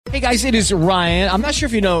Hey guys, it is Ryan. I'm not sure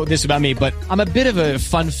if you know this about me, but I'm a bit of a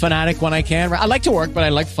fun fanatic when I can. I like to work, but I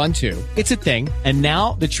like fun too. It's a thing. And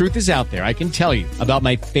now the truth is out there. I can tell you about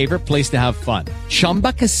my favorite place to have fun.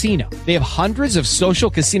 Chumba Casino. They have hundreds of social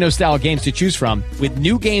casino style games to choose from with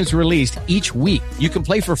new games released each week. You can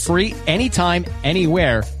play for free anytime,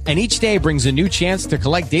 anywhere. And each day brings a new chance to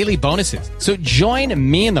collect daily bonuses. So join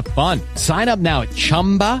me in the fun. Sign up now at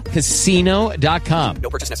ChumbaCasino.com. No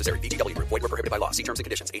purchase necessary. VGW. Void where prohibited by law. See terms and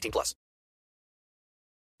conditions. 18+.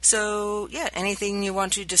 So, yeah, anything you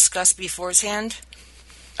want to discuss beforehand?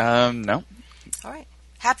 No. All right.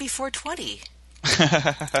 Happy 420.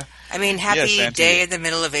 I mean, happy day in the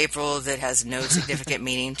middle of April that has no significant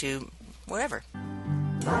meaning to whatever.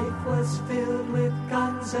 Life was filled with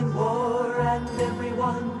guns and war, and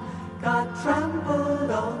everyone got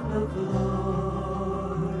trampled on the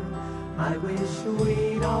floor. I wish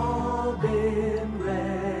we'd all been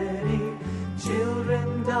ready.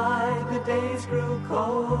 Children died, the days grew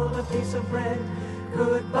cold. A piece of bread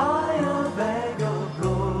could buy a bag of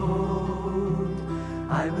gold.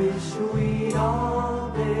 I wish we'd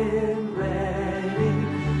all been ready.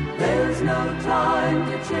 There's no time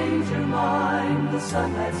to change your mind. The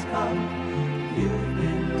sun has come. You've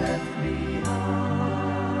been left behind.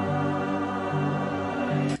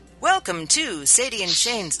 Welcome to Sadie and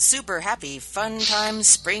Shane's Super Happy Fun Time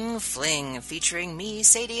Spring Fling, featuring me,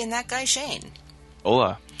 Sadie, and that guy, Shane.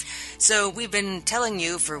 Hola. So we've been telling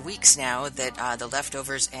you for weeks now that The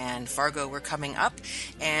Leftovers and Fargo were coming up,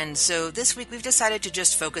 and so this week we've decided to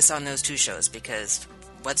just focus on those two shows, because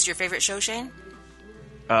what's your favorite show, Shane?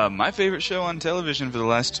 My favorite show on television for the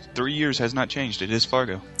last 3 years has not changed. It is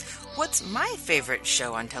Fargo. What's my favorite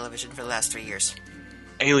show on television for the last 3 years?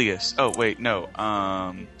 Alias. Oh, wait, no.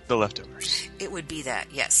 The Leftovers. It would be that,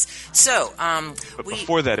 yes. So, But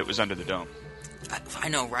before that, it was Under the Dome. I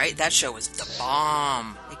know, right? That show was the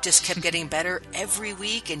bomb. It just kept getting better every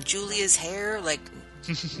week, and Julia's hair, like,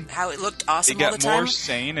 how it looked awesome all the time. It got more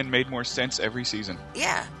sane and made more sense every season.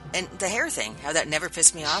 Yeah, and the hair thing, how that never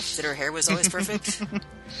pissed me off, that her hair was always perfect.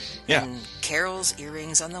 Yeah. And Carol's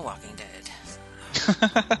earrings on The Walking Dead.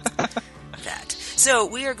 That. So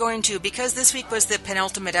we are going to, because this week was the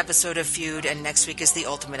penultimate episode of Feud, and next week is the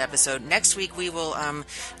ultimate episode. Next week we will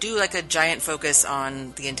do like a giant focus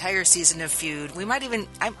on the entire season of Feud. I might even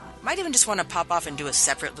just want to pop off and do a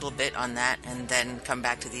separate little bit on that, and then come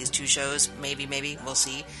back to these two shows. Maybe we'll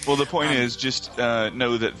see. Well, the point is just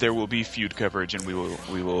know that there will be Feud coverage, and we will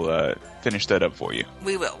finish that up for you.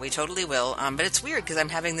 We will. We totally will. But it's weird because I'm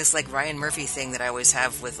having this like Ryan Murphy thing that I always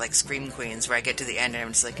have with like Scream Queens, where I get to the end and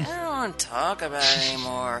I'm just like, I don't want to talk about it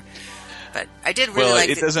anymore. But I did really like.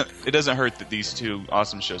 It doesn't hurt that these two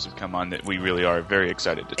awesome shows have come on that we really are very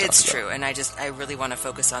excited to talk about. It's true, and I really want to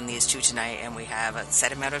focus on these two tonight, and we have a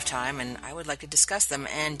set amount of time, and I would like to discuss them.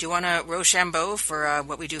 And do you want to Rochambeau for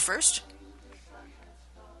what we do first?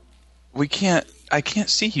 We can't. I can't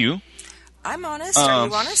see you. I'm honest. Are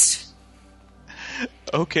you honest?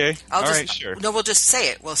 Okay. All right, sure. No, we'll just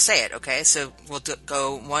say it. We'll say it, okay? So we'll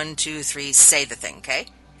go 1, 2, 3, say the thing, okay?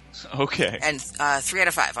 Okay. And 3 out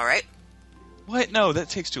of 5, all right? What? No, that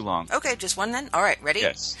takes too long. Okay, just one then? All right, ready?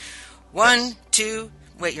 Yes. 1, 2...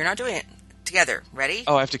 Wait, you're not doing it together. Ready?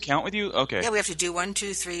 Oh, I have to count with you? Okay. Yeah, we have to do 1,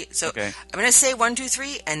 2, 3. So okay. I'm going to say 1, 2,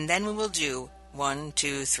 3, and then we will do 1,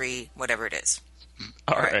 2, 3, whatever it is.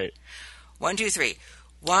 All right. 1, 2, 3.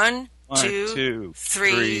 1, 2,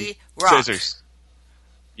 3, rock. Scissors.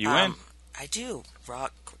 You win. I do.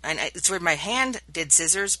 Rock. And it's weird. My hand did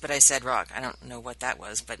scissors, but I said rock. I don't know what that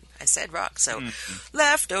was, but I said rock. So,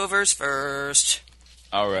 Leftovers first.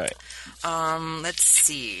 All right. Let's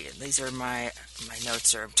see. These are my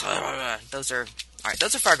notes. Those are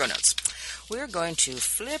Fargo notes. We're going to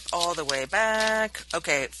flip all the way back.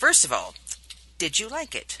 Okay. First of all, did you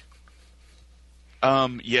like it?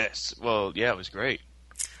 Yes. Well, yeah, it was great.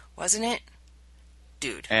 Wasn't it?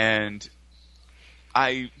 Dude. And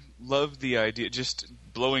I love the idea, just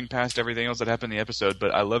blowing past everything else that happened in the episode,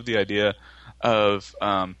 but I love the idea of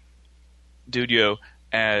Dudio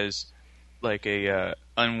as like a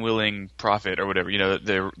unwilling prophet or whatever. You know,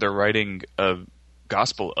 they're writing a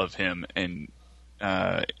gospel of him, and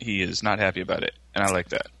he is not happy about it, and I like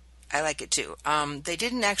that. I like it too. They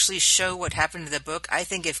didn't actually show what happened to the book. I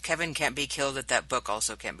think if Kevin can't be killed, that book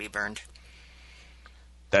also can't be burned.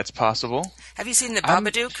 That's possible. Have you seen the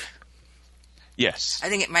Babadook? Yes. I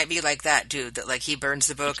think it might be like that, dude. That like he burns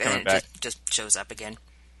the book and it just shows up again.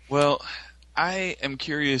 Well, I am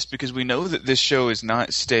curious because we know that this show is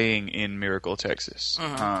not staying in Miracle, Texas.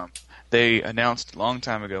 Mm-hmm. They announced a long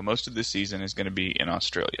time ago most of this season is going to be in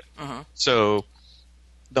Australia. Mm-hmm. So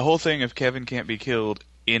the whole thing of Kevin can't be killed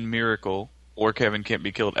in Miracle or Kevin can't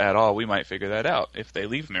be killed at all. We might figure that out if they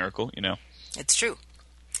leave Miracle, you know. It's true.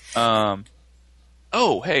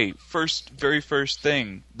 Oh, hey, very first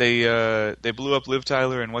thing. They blew up Liv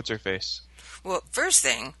Tyler and what's-her-face. Well, first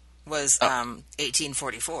thing was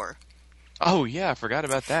 1844. Oh, yeah, I forgot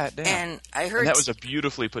about that. Damn. And I heard... And that was a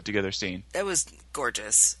beautifully put-together scene. That was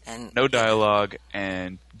gorgeous. And no dialogue,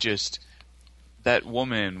 and just... That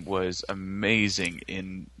woman was amazing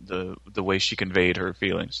in the way she conveyed her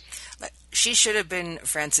feelings. She should have been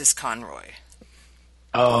Frances Conroy.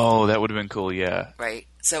 Oh, that would have been cool, yeah. Right.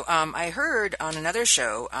 So I heard on another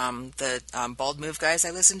show, the Bald Move guys I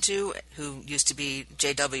listened to, who used to be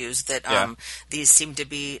JWs, that these seemed to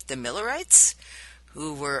be the Millerites,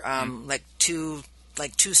 who were like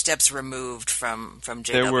two steps removed from JWs.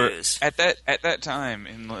 There were at that time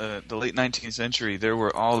in the late 19th century, there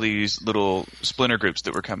were all these little splinter groups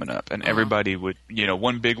that were coming up, and everybody would,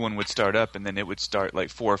 one big one would start up, and then it would start like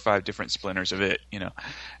 4 or 5 different splinters of it,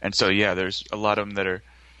 and so there's a lot of them that are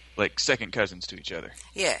like second cousins to each other.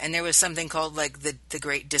 Yeah, and there was something called like the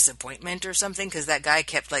Great Disappointment or something, because that guy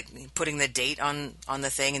kept like putting the date on the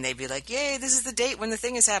thing, and they'd be like, "Yay, this is the date when the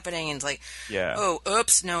thing is happening," and it's like, "Oh,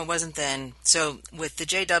 oops, no, it wasn't then." So with the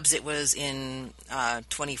J-Dubs, it was in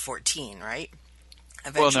 2014, right?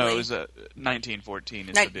 Eventually. Well, no, it was 1914.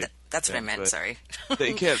 Is the big that's thing, what I meant. Sorry,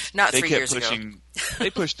 they kept not they 3 kept years pushing. ago. They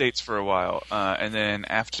pushed dates for a while, and then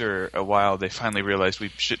after a while, they finally realized we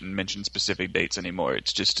shouldn't mention specific dates anymore.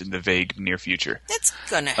 It's just in the vague near future. It's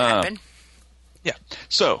gonna happen. Yeah.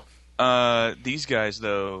 So these guys,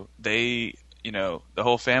 though, they, the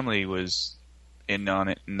whole family was in on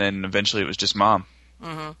it, and then eventually it was just Mom.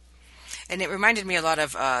 Mm-hmm. And it reminded me a lot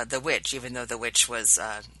of The Witch, even though The Witch was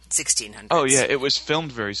 1600s. Oh yeah, it was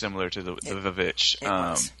filmed very similar to the Witch. It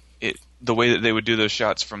was. The way that they would do those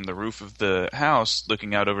shots from the roof of the house,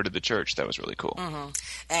 looking out over to the church, that was really cool. Mm-hmm.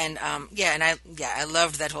 And I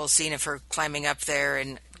loved that whole scene of her climbing up there,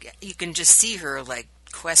 and you can just see her like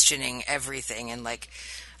questioning everything, and like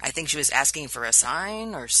I think she was asking for a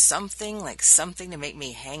sign or something to make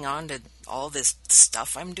me hang on to all this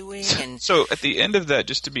stuff I'm doing. And so at the end of that,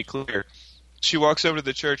 just to be clear, she walks over to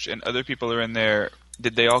the church, and other people are in there.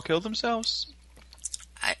 Did they all kill themselves?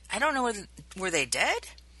 I don't know. Were they dead?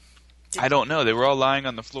 I don't know. They were all lying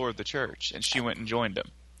on the floor of the church, and she went and joined them.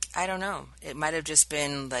 I don't know. It might have just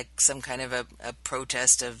been like some kind of a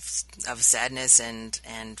protest of sadness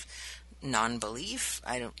and non-belief.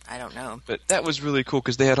 I don't know. But that was really cool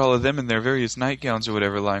because they had all of them in their various nightgowns or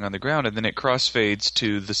whatever lying on the ground, and then it crossfades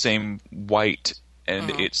to the same white, and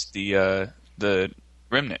it's the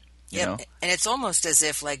remnant. You know? And it's almost as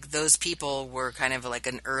if like those people were kind of like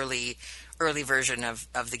an early version of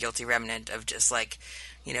the guilty remnant, of just like,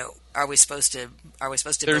 are we supposed to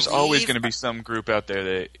There's believe? always going to be some group out there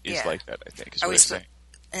that is like that, I think, is what I'm saying.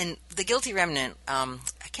 And the guilty remnant, I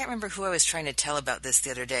can't remember who I was trying to tell about this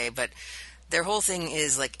the other day, but their whole thing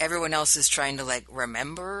is like everyone else is trying to like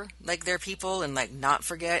remember like their people and like not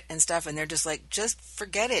forget and stuff, and they're just like, just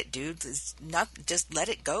forget it, dude. It's not, just let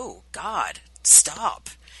it go. God, stop.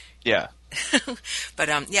 Yeah. But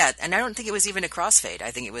and I don't think it was even a crossfade.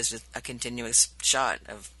 I think it was just a continuous shot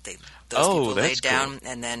of those people laid down, cool.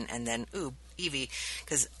 and then ooh, Evie,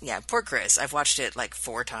 because poor Chris. I've watched it like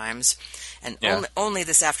 4 times, and only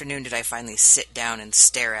this afternoon did I finally sit down and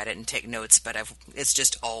stare at it and take notes. But it's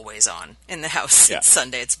just always on in the house since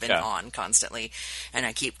Sunday. It's been on constantly, and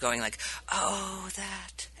I keep going like, oh,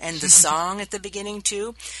 that, and the song at the beginning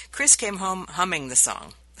too. Chris came home humming the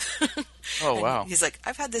song. Oh, wow. He's like,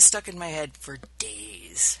 I've had this stuck in my head for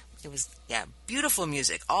days. It was, beautiful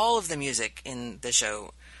music. All of the music in the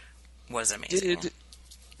show was amazing.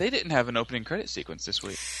 They didn't have an opening credit sequence this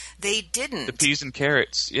week. They didn't. The peas and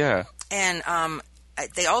carrots, yeah. And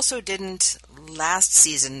they also didn't last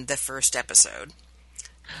season, the first episode.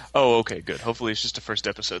 Oh, okay, good. Hopefully it's just a first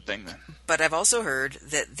episode thing then. But I've also heard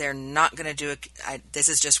that they're not going to do this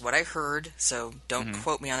is just what I heard, so don't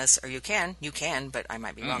quote me on this, or you can, but I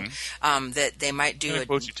might be wrong. That they might do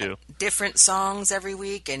different songs every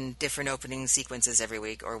week and different opening sequences every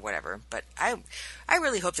week or whatever. But I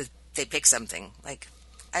really hope that they pick something. Like,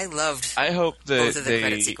 I hope that both of the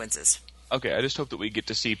credit sequences. Okay, I just hope that we get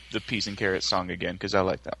to see the peas and carrots song again, because I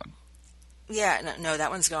like that one. Yeah, no,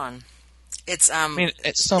 that one's gone. It's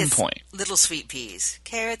at some point. Little sweet peas,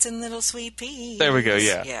 carrots and little sweet peas. There we go.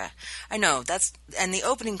 Yeah, yeah. I know and the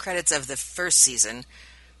opening credits of the first season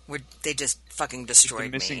they just fucking destroyed the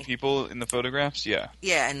missing me. people in the photographs. Yeah,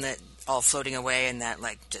 yeah, and all floating away in that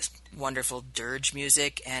like just wonderful dirge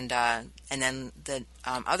music, and then the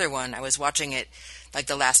other one, I was watching it like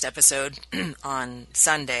the last episode on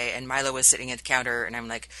Sunday, and Milo was sitting at the counter, and I'm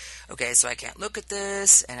like, okay, so I can't look at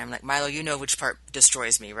this, and I'm like, Milo, you know which part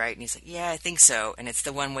destroys me, right? And he's like, yeah, I think so, and it's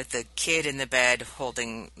the one with the kid in the bed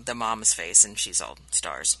holding the mom's face, and she's all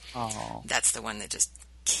stars. Oh, That's the one that just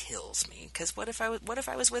kills me, because what if I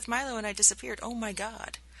was with Milo and I disappeared? Oh my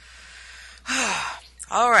god.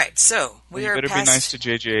 All right, so we are you better past... be nice to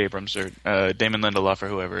J.J. Abrams or Damon Lindelof or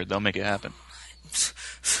whoever. They'll make it happen.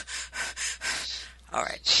 All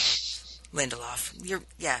right, Lindelof,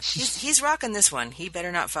 he's rocking this one. He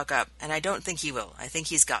better not fuck up, and I don't think he will. I think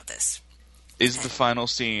he's got this. Is the final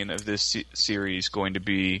scene of this series going to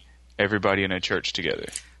be everybody in a church together?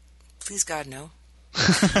 Please God, no.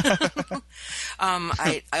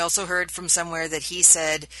 I also heard from somewhere that he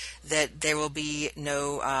said that there will be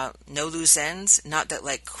no loose ends. Not that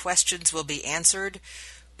like questions will be answered,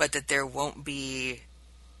 but that there won't be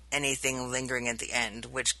anything lingering at the end,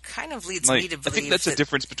 which kind of leads me to believe I think that's a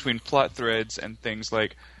difference between plot threads and things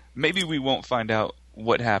like maybe we won't find out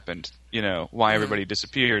what happened, why everybody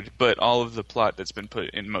disappeared, but all of the plot that's been put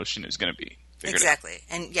in motion is going to be figured exactly. out.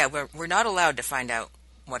 And yeah, we're not allowed to find out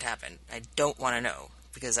what happened. I don't want to know,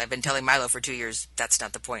 because I've been telling Milo for 2 years that's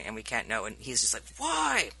not the point and we can't know, and he's just like,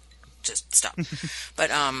 why? Just stop.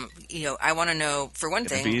 But I want to know, for one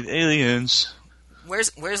thing, be aliens.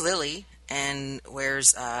 Where's Lily and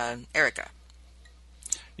where's Erica?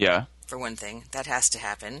 Yeah. For one thing, that has to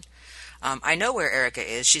happen. I know where Erica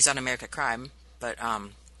is. She's on America Crime, but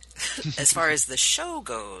as far as the show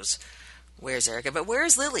goes, where's Erica? But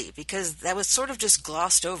where's Lily? Because that was sort of just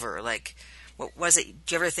glossed over. Like, what was it?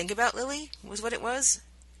 Do you ever think about Lily? Was what it was?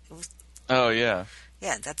 Oh, yeah.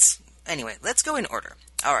 Yeah, anyway, let's go in order.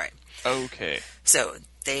 All right. Okay. So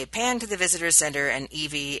they pan to the visitor center, and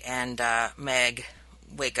Evie and Meg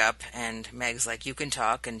wake up, and Meg's like, you can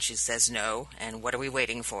talk, and she says no, and what are we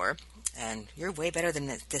waiting for? And you're way better than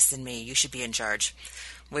this than me. You should be in charge,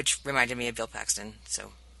 which reminded me of Bill Paxton,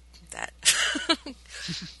 so that.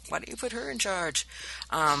 Why don't you put her in charge?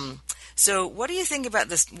 So what do you think about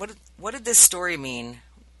this? What did this story mean,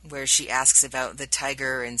 where she asks about the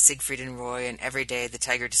tiger and Siegfried and Roy, and every day the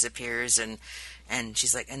tiger disappears, and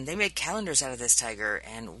she's like, and they made calendars out of this tiger,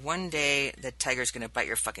 and one day the tiger's going to bite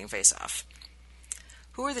your fucking face off.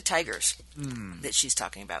 Who are the tigers that she's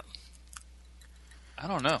talking about? I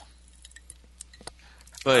don't know.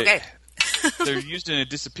 But okay. they're used in a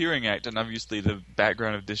disappearing act, and obviously the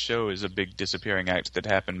background of this show is a big disappearing act that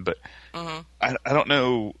happened, but I don't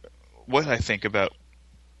know what I think about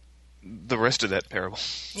the rest of that parable.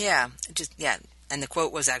 Yeah, and the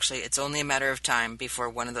quote was actually, it's only a matter of time before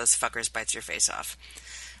one of those fuckers bites your face off.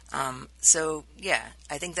 So, yeah,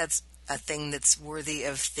 I think that's a thing that's worthy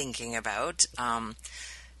of thinking about.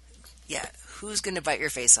 Who's going to bite your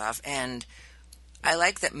face off? And I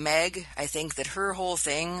like that Meg, I think that her whole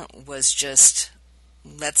thing was just,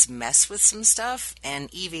 let's mess with some stuff.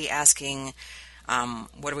 And Evie asking,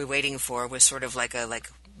 what are we waiting for, was sort of like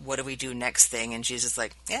what do we do next thing? And she's just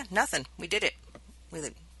like, yeah, nothing. We did it. We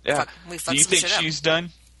fucked do you some think shit she's up. done?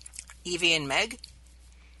 Evie and Meg?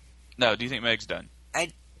 No, do you think Meg's done?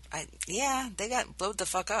 Yeah, they got blowed the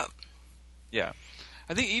fuck up. Yeah.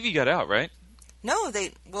 I think Evie got out, right? No,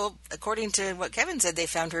 according to what Kevin said, they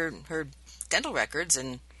found her dental records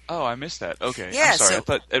and... Oh, I missed that. Okay. Yeah, I'm sorry. I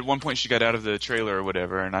thought at one point she got out of the trailer or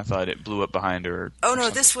whatever, and I thought it blew up behind her. Oh, no,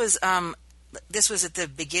 this was at the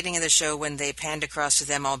beginning of the show when they panned across to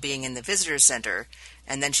them all being in the visitor center,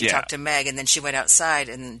 and then she talked to Meg, and then she went outside,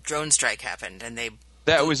 and drone strike happened, and they...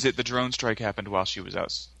 That was it. The drone strike happened while she was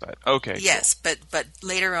outside. Okay. Yes, cool. but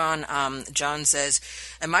later on, John says,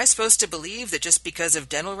 am I supposed to believe that just because of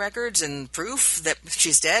dental records and proof that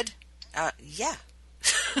she's dead? Yeah.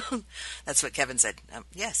 That's what Kevin said.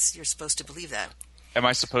 Yes, you're supposed to believe that. Am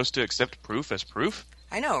I supposed to accept proof as proof?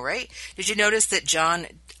 I know, right? Did you notice that John...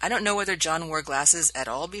 I don't know whether John wore glasses at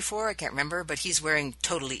all before. I can't remember, but he's wearing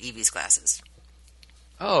totally Evie's glasses.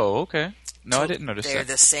 Oh, okay. No, I didn't notice that. They're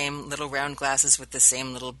the same little round glasses with the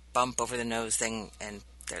same little bump over the nose thing, and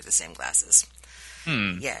they're the same glasses.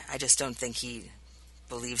 Yeah, I just don't think he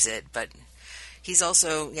believes it, but he's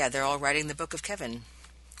also... Yeah, they're all writing the Book of Kevin,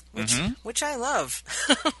 which I love.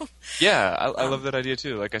 Yeah, I love that idea,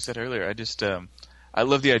 too. Like I said earlier, I just... I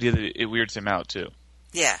love the idea that it weirds him out, too.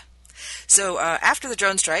 Yeah. So after the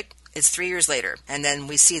drone strike, it's 3 years later, and then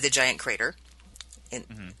we see the giant crater.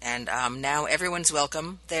 And now everyone's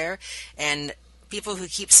welcome there. And people who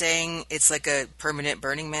keep saying it's like a permanent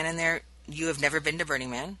Burning Man in there, you have never been to Burning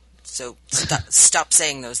Man. So stop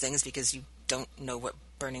saying those things, because you don't know what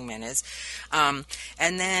Burning Man is. And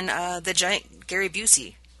then the giant Gary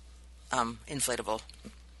Busey inflatable.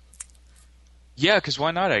 Yeah, because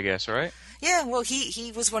why not, I guess, right? Yeah, well,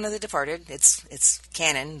 he was one of the departed. It's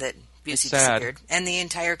canon that Busey sad. disappeared. And the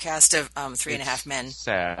entire cast of Three and a Half Men.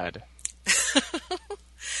 Sad.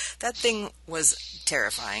 That thing was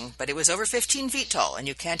terrifying, but it was over 15 feet tall, and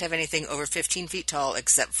you can't have anything over 15 feet tall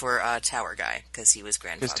except for Tower Guy, because he was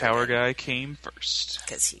grandfathered. Because Tower Guy came first.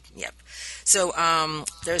 Yep. So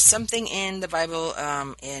there's something in the Bible,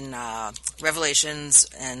 in Revelations,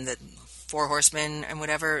 and the Four Horsemen and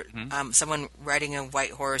whatever, someone riding a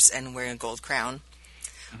white horse and wearing a gold crown,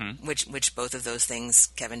 which both of those things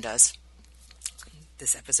Kevin does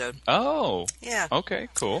this episode. Oh. Yeah. Okay,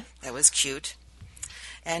 cool. That was cute.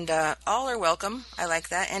 And all are welcome. I like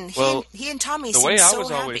that. And he and Tommy seem so happy. The way I was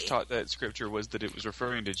happy. always taught that scripture was that it was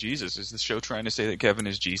referring to Jesus. Is the show trying to say that Kevin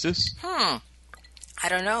is Jesus? I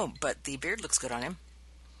don't know, but the beard looks good on him.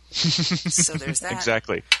 So there's that.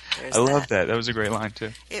 Exactly. There's I love that. That was a great line,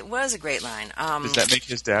 too. It was a great line. Does that make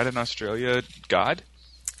his dad in Australia God?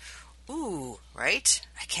 Ooh, right?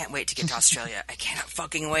 I can't wait to get to Australia. I cannot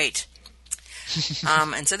fucking wait.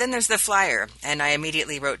 And so then there's the flyer, and I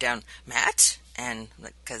immediately wrote down, Matt? And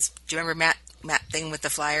because do you remember Matt thing with the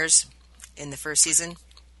flyers in the first season?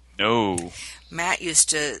 No. Matt used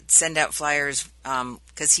to send out flyers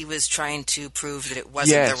because he was trying to prove that it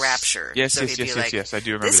wasn't the rapture. Yes, so yes, he'd be like, yes. I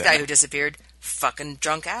do remember this that. guy who disappeared, fucking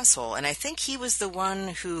drunk asshole. And I think he was the one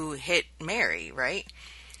who hit Mary, right?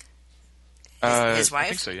 His wife? I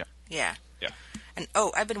think so, yeah. Yeah. Yeah. And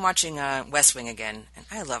I've been watching West Wing again, and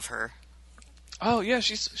I love her. Oh, yeah,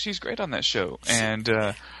 she's great on that show. And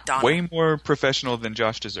Donna. way more professional than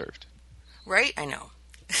Josh deserved. Right? I know.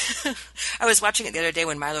 I was watching it the other day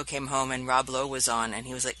when Milo came home and Rob Lowe was on, and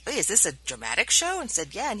he was like, "Wait, is this a dramatic show?" And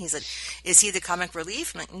said, "Yeah." And he's like, "Is he the comic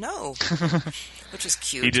relief?" I'm like, "No," which was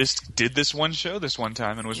cute. He just did this one show this one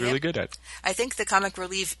time and was really good at it. I think the comic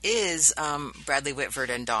relief is Bradley Whitford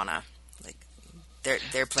and Donna. Like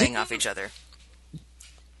they're playing off each other.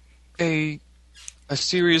 A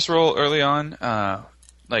serious role early on, damn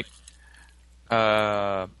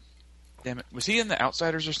it, was he in The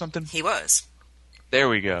Outsiders or something? He was. There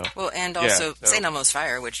we go. Well, and also St. Elmo's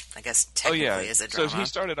Fire, which I guess technically is a drama. So he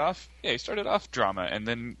started off drama, and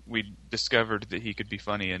then we discovered that he could be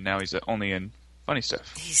funny, and now he's only in funny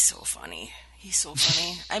stuff. He's so funny.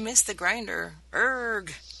 I miss the grinder.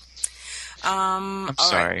 Erg. I'm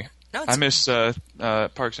sorry. Right. No, I miss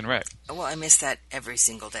Parks and Rec. Well, I miss that every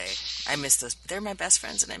single day. I miss those. They're my best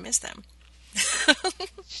friends, and I miss them.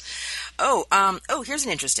 Here's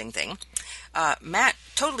an interesting thing. Matt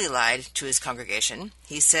totally lied to his congregation.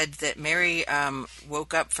 He said that Mary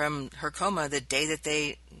woke up from her coma the day that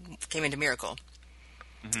they came into Miracle.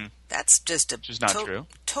 Mm-hmm. That's just Which is not true.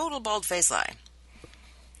 Total bald-faced lie.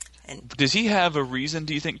 And does he have a reason,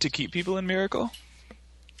 do you think, to keep people in Miracle?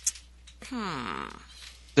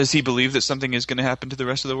 Does he believe that something is going to happen to the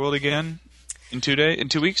rest of the world again in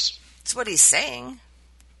 2 weeks? That's what he's saying.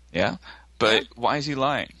 Yeah, but why is he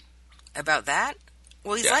lying? About that?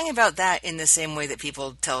 Well, he's lying about that in the same way that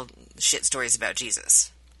people tell shit stories about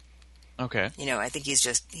Jesus. Okay. I think he's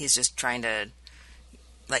just trying to,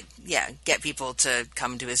 get people to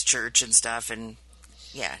come to his church and stuff, and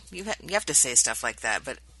you have to say stuff like that.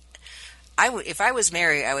 But if I was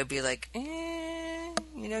Mary, I would be like,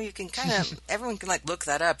 you can kind of everyone can look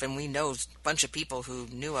that up, and we know a bunch of people who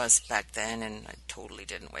knew us back then, and I totally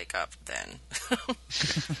didn't wake up then.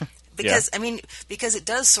 Because, because it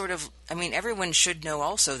does sort of, everyone should know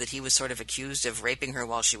also that he was sort of accused of raping her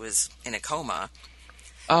while she was in a coma.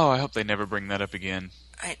 Oh, I hope they never bring that up again.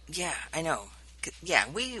 I know. Yeah,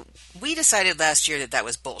 we decided last year that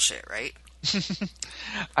was bullshit, right?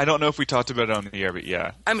 I don't know if we talked about it on the air, but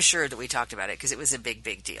yeah. I'm sure that we talked about it because it was a big,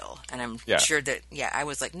 big deal. And I'm sure that, I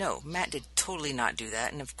was like, no, Matt did totally not do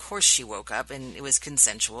that. And of course she woke up and it was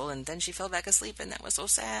consensual, and then she fell back asleep, and that was so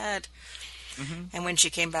sad. Mm-hmm. And when she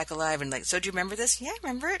came back alive and so do you remember this? Yeah, I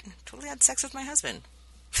remember it. Totally had sex with my husband.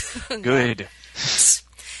 Good.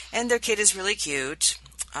 And their kid is really cute.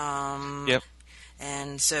 Yep.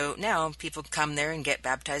 And so now people come there and get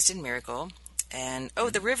baptized in Miracle. And,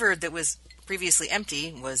 the river that was previously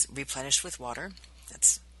empty was replenished with water.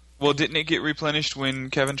 Well, didn't it get replenished when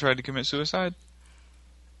Kevin tried to commit suicide?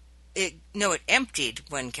 It emptied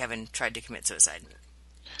when Kevin tried to commit suicide.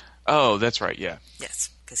 Oh, that's right, yeah.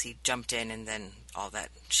 Yes, because he jumped in and then all that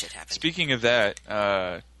shit happened. Speaking of that,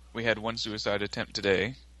 we had one suicide attempt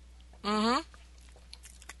today. Mm-hmm.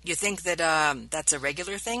 You think that that's a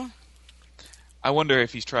regular thing? I wonder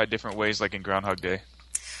if he's tried different ways, like in Groundhog Day.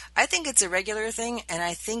 I think it's a regular thing, and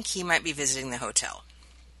I think he might be visiting the hotel.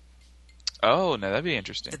 Oh, no, that'd be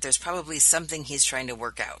interesting. That there's probably something he's trying to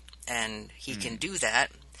work out, and he can do that.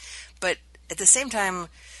 But at the same time,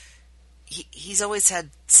 he's always had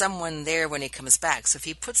someone there when he comes back. So if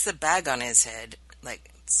he puts the bag on his head, like,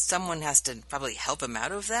 someone has to probably help him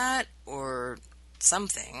out of that or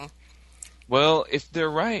something. Well, if they're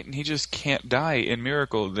right and he just can't die in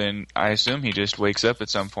Miracle, then I assume he just wakes up at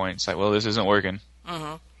some point. It's like, well, this isn't working.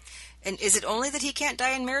 Mm-hmm. And is it only that he can't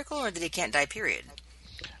die in Miracle, or that he can't die, period?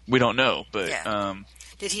 We don't know, but... Yeah.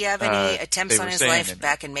 Did he have any attempts on his life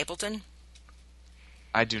back in Mapleton?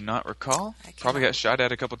 I do not recall. Probably got shot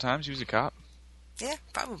at a couple times. He was a cop. Yeah,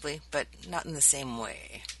 probably, but not in the same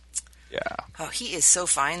way. Yeah. Oh, he is so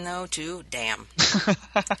fine, though, too. Damn.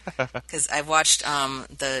 Because I watched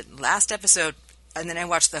the last episode, and then I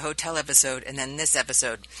watched the hotel episode, and then this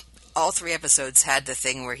episode. All 3 episodes had the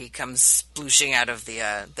thing where he comes splooshing out of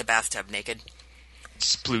the bathtub naked.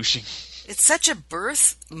 Splooshing. It's such a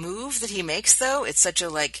birth move that he makes, though. It's such a,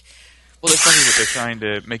 like... Well, that's probably what they're trying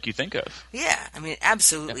to make you think of. Yeah, I mean,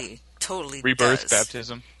 absolutely, totally Rebirth, does.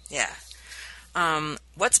 baptism. Yeah.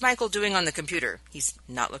 What's Michael doing on the computer? He's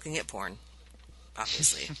not looking at porn,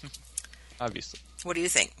 obviously. Obviously. What do you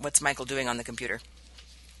think? What's Michael doing on the computer?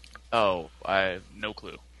 Oh, I have no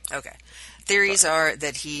clue. Okay. Theories are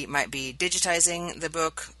that he might be digitizing the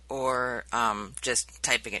book or just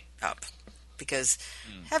typing it up. Because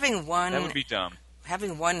having one... That would be dumb.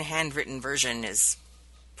 Having one handwritten version is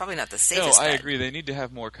probably not the safest No, I bet. agree. They need to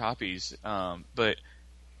have more copies. But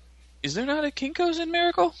is there not a Kinko's in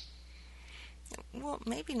Miracle? Well,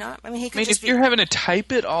 maybe not. I mean, he could if you're having to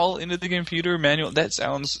type it all into the computer manual, that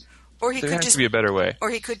sounds... Or he there could has just to be a better way.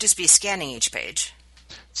 Or he could just be scanning each page.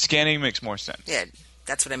 Scanning makes more sense. Yeah,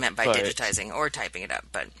 that's what I meant by digitizing or typing it up.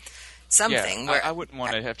 But something where... I wouldn't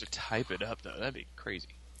want to have to type it up, though. That'd be crazy.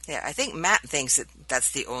 Yeah, I think Matt thinks that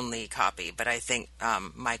that's the only copy, but I think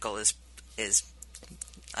Michael is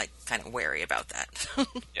like kind of wary about that.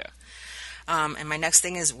 Yeah. And my next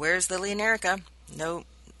thing is, where's Lily and Erica? No,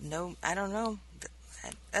 I don't know.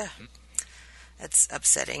 That's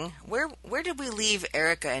upsetting. Where did we leave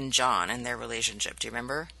Erica and John and their relationship? Do you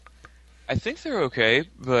remember? I think they're okay,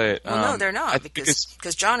 but... Well, no, they're not,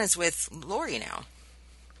 because John is with Lori now.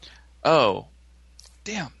 Oh.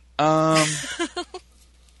 Damn.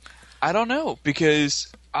 I don't know,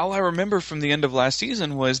 because all I remember from the end of last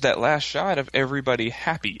season was that last shot of everybody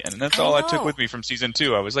happy, and that's all I took with me from season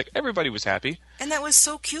 2. I was like, everybody was happy. And that was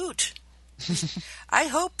so cute. I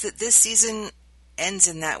hope that this season ends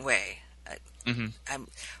in that way. I'm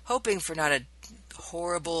hoping for not a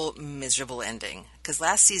horrible, miserable ending, because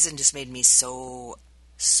last season just made me so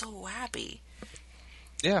happy.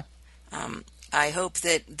 Yeah. I hope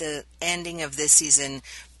that the ending of this season,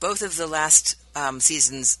 both of the last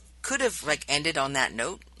seasons, could have ended on that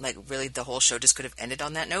note. Like, really, the whole show just could have ended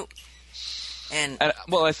on that note. And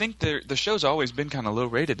well, I think the show's always been kind of low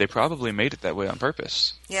rated. They probably made it that way on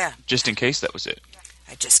purpose. Yeah. Just in case that was it.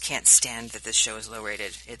 I just can't stand that this show is low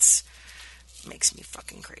rated. It makes me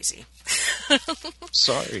fucking crazy.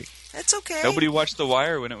 Sorry. That's okay. Nobody watched The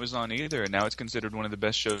Wire when it was on either, and now it's considered one of the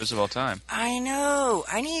best shows of all time. I know.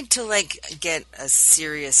 I need to get a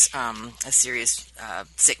serious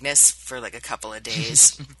sickness for a couple of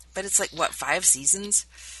days. But it's 5 seasons?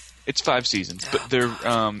 It's 5 seasons, but they're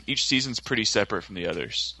each season's pretty separate from the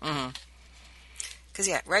others. Mm-hmm. Because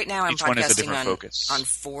right now I'm each one has a podcasting different focus. on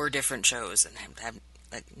 4 different shows, and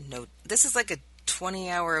this is like a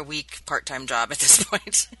 20-hour-a-week part-time job at this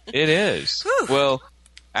point. It is. Whew. Well,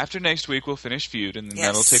 after next week we'll finish Feud, and then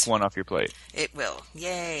that'll take one off your plate. It will.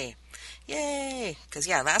 Yay. Because,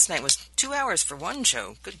 last night was 2 hours for one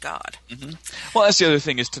show. Good God. Mm-hmm. Well, that's the other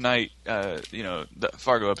thing is tonight, the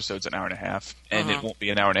Fargo episode's an hour and a half, and it won't be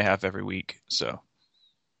an hour and a half every week, so...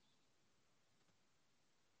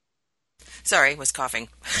 Sorry, was coughing.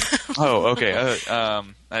 Oh, okay.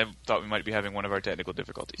 I thought we might be having one of our technical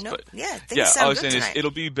difficulties. No, but things sound all I was good saying tonight. is it'll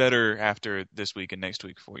be better after this week and next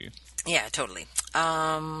week for you. Yeah, totally.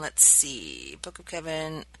 Let's see. Book of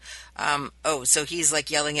Kevin. So he's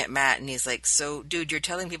yelling at Matt, and he's like, so, dude, you're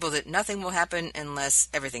telling people that nothing will happen unless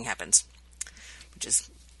everything happens. Which is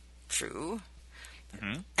true.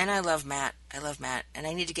 Mm-hmm. And I love Matt. And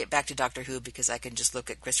I need to get back to Doctor Who because I can just look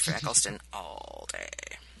at Christopher Eccleston all day.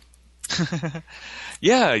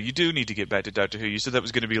 Yeah, you do need to get back to Doctor Who. You said that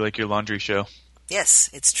was going to be like your laundry show. Yes,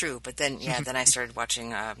 it's true. But then, then I started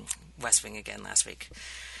watching West Wing again last week.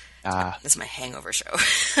 That's my hangover show.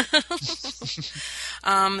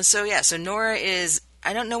 So Nora is...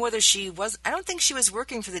 I don't know whether she was... I don't think she was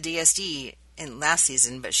working for the DSD in last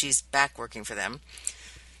season, but she's back working for them.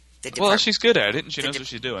 Well, she's good at it, and she knows what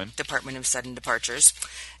she's doing. Department of Sudden Departures.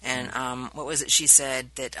 And what was it? She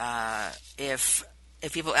said that if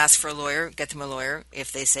people ask for a lawyer, get them a lawyer.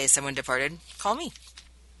 If they say someone departed, call me.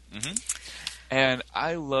 Mm-hmm. And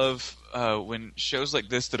I love when shows like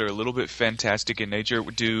this that are a little bit fantastic in nature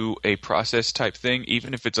do a process type thing,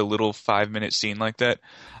 even if it's a little 5-minute scene like that.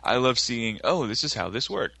 I love seeing, oh, this is how this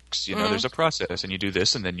works. You know, there's a process, and you do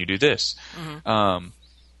this, and then you do this. Mm-hmm.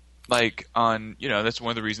 Like on, that's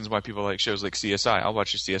one of the reasons why people like shows like CSI. I'll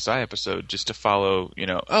watch a CSI episode just to follow,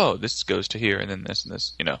 oh, this goes to here and then this and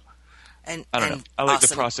this, And I don't know. I like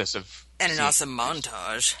the process of... And an awesome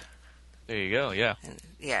montage. There you go, yeah.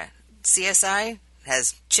 Yeah. CSI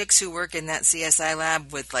has chicks who work in that CSI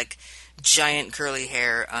lab with like giant curly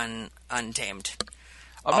hair untamed.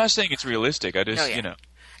 I'm not saying it's realistic. I just,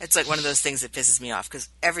 It's like one of those things that pisses me off because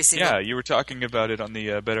every single... Yeah, you were talking about it on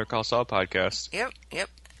the Better Call Saul podcast. Yep.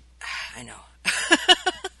 I know.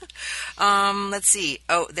 Let's see.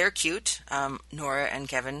 Oh, they're cute. Nora and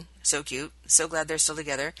Kevin, so cute. So glad they're still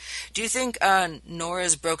together. Do you think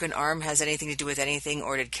Nora's broken arm has anything to do with anything,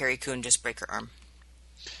 or did Carrie Coon just break her arm?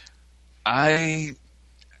 I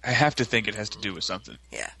have to think it has to do with something.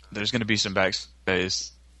 Yeah. There's going to be some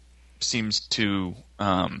backspace. Seems to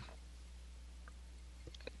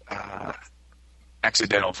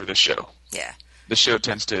accidental for this show. Yeah. The show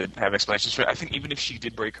tends to have explanations for it. I think even if she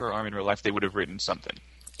did break her arm in real life, they would have written something.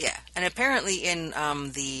 Yeah, and apparently in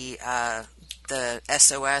the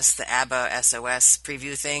SOS, the ABBA SOS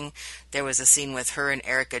preview thing, there was a scene with her and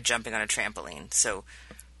Erica jumping on a trampoline. So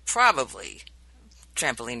probably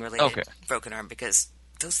trampoline-related broken arm, because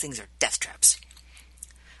those things are death traps.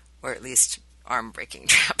 Or at least arm-breaking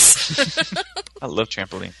traps. I love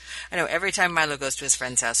trampoline. I know, every time Milo goes to his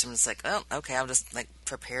friend's house, I'm just like, oh, okay, I'll just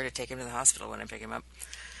prepare to take him to the hospital when I pick him up.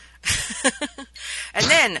 And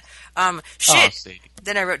then,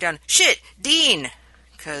 then I wrote down, Dean!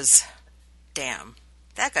 Because, damn,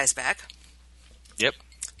 that guy's back. Yep.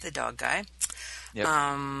 The dog guy. Yep.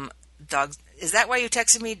 Dogs. Is that why you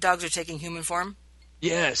texted me, dogs are taking human form?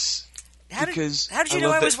 Yes. How did you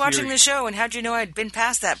know I was watching the show, and how did you know I'd been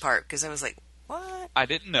past that part? Because I was like, what? I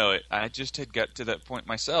didn't know it. I just had got to that point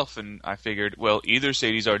myself, and I figured, well, either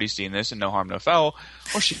Sadie's already seen this and no harm, no foul,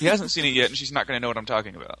 or she hasn't seen it yet and she's not going to know what I'm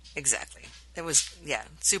talking about. Exactly. It was,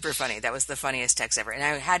 super funny. That was the funniest text ever. And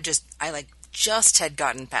I just had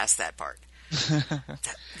gotten past that part.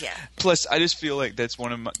 Plus, I just feel like that's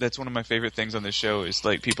one of my favorite things on this show is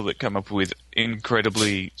like people that come up with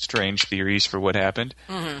incredibly strange theories for what happened.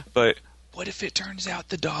 Mm-hmm. But what if it turns out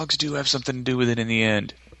the dogs do have something to do with it in the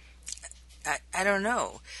end? I don't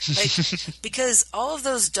know. Because all of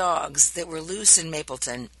those dogs that were loose in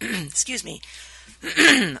Mapleton, excuse me,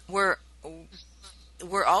 were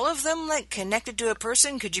all of them connected to a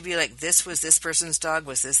person? Could you be like, this was this person's dog,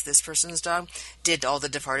 was this person's dog? Did all the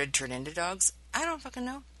departed turn into dogs? I don't fucking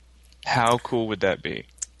know. How cool would that be?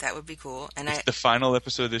 That would be cool. And it's the final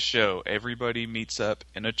episode of this show. Everybody meets up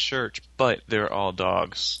in a church, but they're all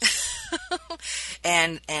dogs.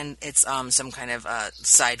 and it's some kind of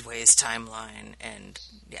sideways timeline, and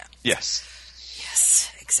yes,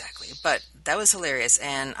 exactly. But that was hilarious,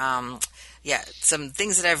 and some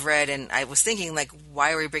things that I've read, and I was thinking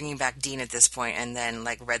why are we bringing back Dean at this point? And then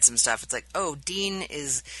read some stuff. It's Dean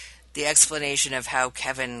is the explanation of how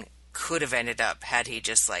Kevin could have ended up had he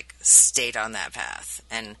just stayed on that path.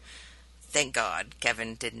 And thank God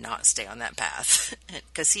Kevin did not stay on that path,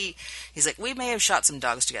 because he's like, we may have shot some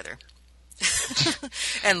dogs together.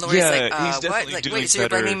 And Lori's what? Wait, so you're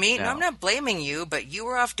blaming me? Now. No, I'm not blaming you, but you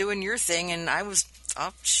were off doing your thing, and I was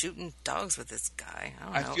off shooting dogs with this guy. I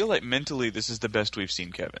don't know. I feel like mentally this is the best we've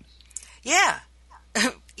seen Kevin. Yeah.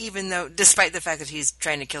 Even though, despite the fact that he's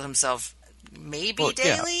trying to kill himself daily.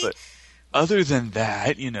 Yeah, but other than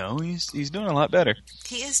that, he's doing a lot better.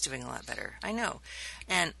 He is doing a lot better. I know.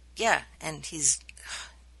 And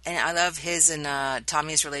and I love his and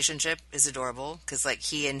Tommy's relationship is adorable, because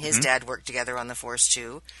he and his dad worked together on the Force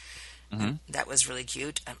too. Mm-hmm. That was really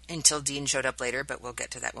cute, until Dean showed up later, but we'll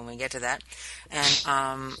get to that when we get to that.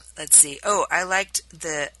 And let's see. Oh, I liked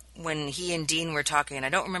when he and Dean were talking, and I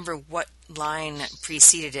don't remember what line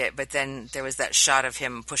preceded it, but then there was that shot of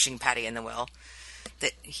him pushing Patty in the well.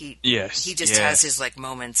 That he just has his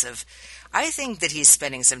moments of. I think that he's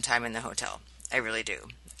spending some time in the hotel. I really do.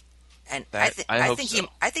 And I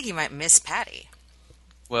think he might miss Patty.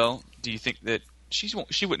 Well, do you think that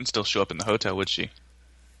she wouldn't still show up in the hotel, would she?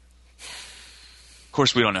 Of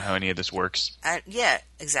course, we don't know how any of this works. Yeah,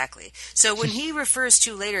 exactly. So when he refers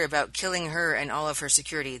to later about killing her and all of her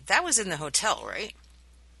security, that was in the hotel, right?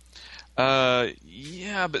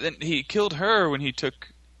 Yeah, but then he killed her when he took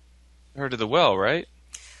her to the well, right?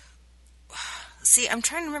 see, I'm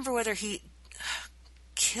trying to remember whether he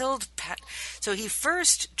killed Pat. So he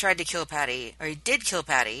first tried to kill Patty, or he did kill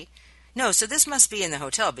Patty. No, so this must be in the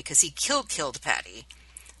hotel because he killed Patty.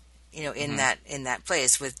 In that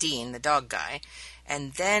place with Dean, the dog guy.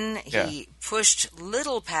 And then he pushed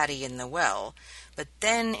little Patty in the well. But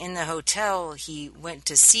then in the hotel, he went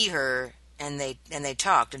to see her, and they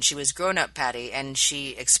talked, and she was grown-up Patty, and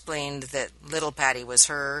she explained that little Patty was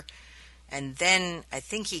her. And then I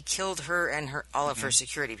think he killed her and all of her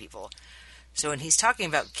security people. So when he's talking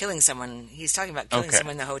about killing someone, he's talking about killing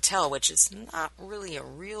someone in the hotel, which is not really a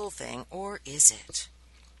real thing, or is it?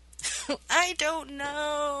 I don't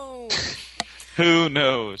know. Who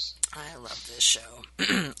knows? I love this show.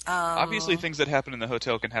 Obviously, things that happen in the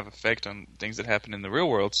hotel can have effect on things that happen in the real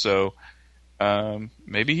world, so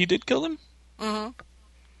maybe he did kill him? Mm-hmm.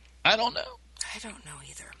 I don't know. I don't know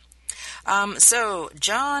either. So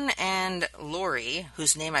John and Lori,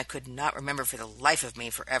 whose name I could not remember for the life of me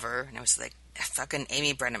forever, and I was like, fucking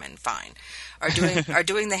Amy Brenneman, fine, are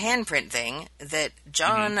doing the handprint thing that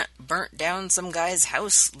John burnt down some guy's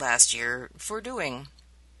house last year for doing.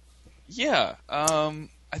 Yeah,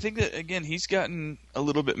 I think that, again, he's gotten a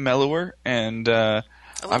little bit mellower and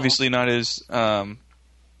obviously not as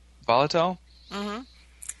volatile. Mm-hmm.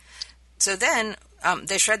 So then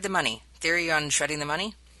they shred the money. Theory on shredding the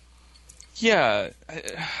money? Yeah,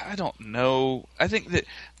 I don't know. I think that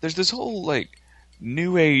there's this whole,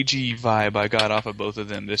 new agey vibe I got off of both of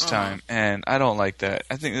them this time, and I don't like that.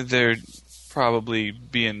 I think that they're probably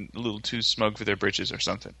being a little too smug for their britches or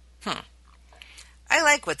something. I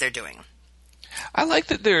like what they're doing. I like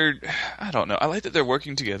that I like that they're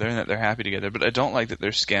working together and that they're happy together, but I don't like that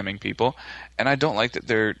they're scamming people, and I don't like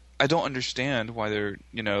that I don't understand why they're,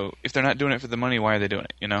 if they're not doing it for the money, why are they doing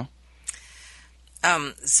it,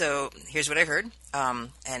 So here's what I heard,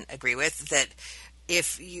 and agree with, that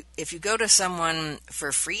if you go to someone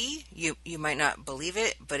for free, you might not believe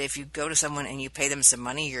it, but if you go to someone and you pay them some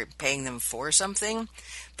money, you're paying them for something,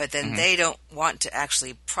 but then they don't want to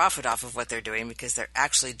actually profit off of what they're doing because they're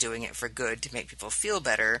actually doing it for good to make people feel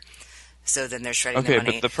better, so then they're shredding the money.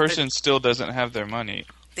 Okay, but the person still doesn't have their money.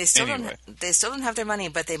 They still don't have their money,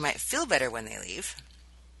 but they might feel better when they leave.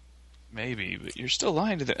 Maybe, but you're still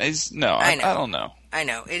lying to them. I don't know. I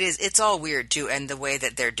know. It's all weird, too, and the way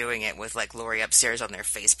that they're doing it with, Lori upstairs on their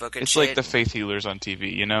Facebook and it's shit. It's like the faith healers on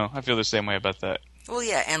TV, I feel the same way about that. Well,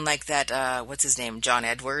 yeah, and that, what's his name, John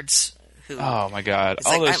Edwards, who... Oh, my God.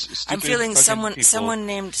 All those stupid I'm feeling someone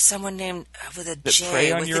people named with a that J,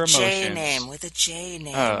 prey on with your a J emotions. name, with a J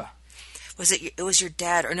name. It was your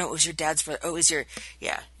dad, or no, it was your dad's brother. Oh, it was your...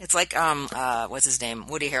 Yeah, it's like, what's his name,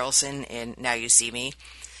 Woody Harrelson in Now You See Me.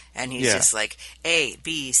 And he's just like A,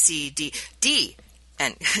 B, C, D, D,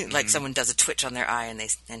 and someone does a twitch on their eye and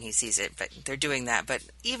he sees it. But they're doing that. But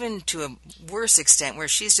even to a worse extent, where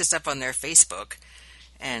she's just up on their Facebook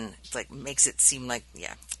and makes it seem like,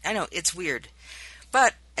 I know it's weird.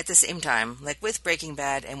 But at the same time, with Breaking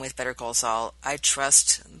Bad and with Better Call Saul, I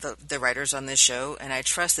trust the writers on this show, and I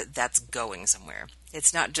trust that that's going somewhere.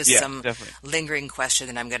 It's not just some lingering question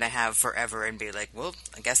that I'm going to have forever and be like, well,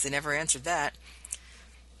 I guess they never answered that.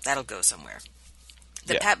 That'll go somewhere.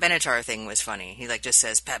 The Pat Benatar thing was funny. He just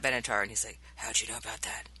says Pat Benatar, and he's like, "How'd you know about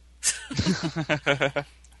that?"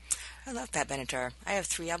 I love Pat Benatar. I have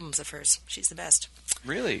 3 albums of hers. She's the best.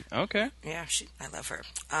 Really? Okay. Yeah, I love her.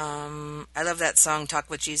 I love that song, "Talk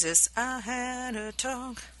with Jesus." I had a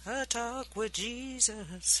talk with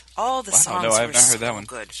Jesus. All the songs no, I've were not heard so that one.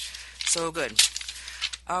 good, so good.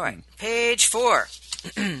 All right, page 4.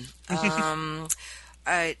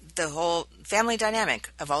 The whole family dynamic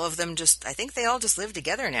of all of them I think they all just live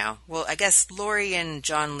together now. Well, I guess Lori and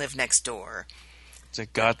John live next door. It's a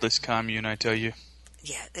godless commune, I tell you.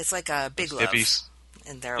 Yeah, it's like a Big Love. Hippies.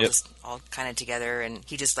 And they're all just all kind of together, and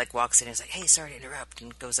he just walks in and is like, "Hey, sorry to interrupt,"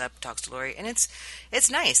 and goes up, talks to Lori, and it's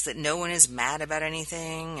nice that no one is mad about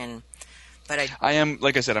anything. But I am,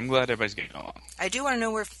 like I said, I'm glad everybody's getting along. I do want to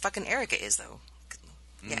know where fucking Erica is, though.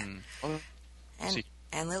 Yeah, Well,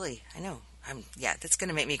 and Lily, I know. That's going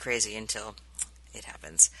to make me crazy until it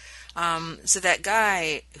happens. So that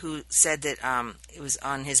guy who said that it was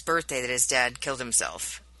on his birthday that his dad killed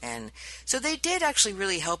himself. And so they did actually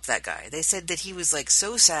really help that guy. They said that he was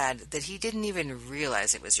so sad that he didn't even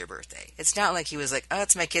realize it was your birthday. It's not like he was like, "Oh,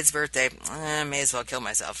 it's my kid's birthday. I may as well kill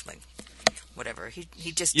myself." Whatever.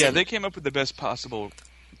 He just didn't. They came up with the best possible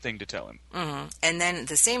thing to tell him. Mm-hmm. And then at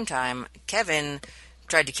the same time, Kevin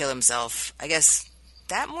tried to kill himself, I guess,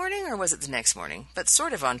 that morning, or was it the next morning? But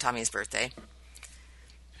sort of on Tommy's birthday.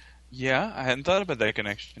 Yeah, I hadn't thought about that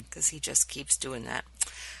connection. Because he just keeps doing that.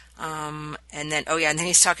 And then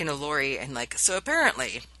he's talking to Lori, and so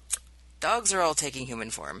apparently, dogs are all taking human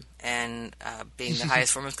form and being the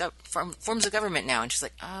highest forms of government now. And she's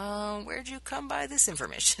like, where'd you come by this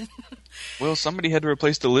information? Well, somebody had to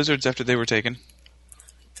replace the lizards after they were taken.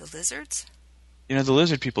 The lizards? You know, the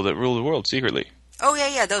lizard people that rule the world secretly. Oh,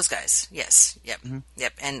 yeah, those guys. Yes, yep,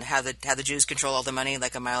 yep. And how the Jews control all the money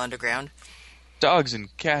like a mile underground. Dogs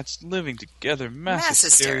and cats living together, mass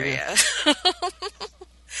hysteria.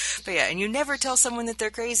 But yeah, and you never tell someone that they're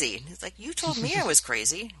crazy. It's like, you told me I was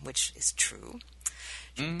crazy, which is true.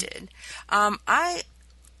 You did.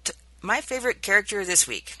 My favorite character this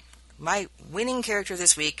week, my winning character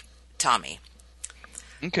this week, Tommy.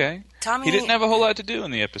 Okay. Tommy, he didn't have a whole lot to do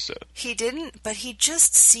in the episode. He didn't, but he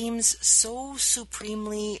just seems so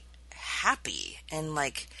supremely happy and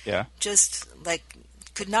just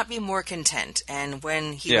could not be more content. And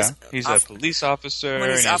when he's a police officer.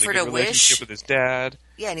 When he's offered a wish, relationship with his dad.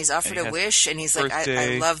 Yeah, and he's offered a wish, and he's like,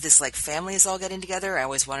 I love this families all getting together. I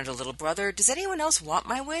always wanted a little brother. Does anyone else want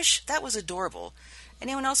my wish? That was adorable.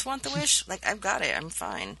 Anyone else want the wish? I've got it. I'm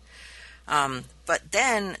fine. But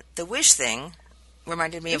then the wish thing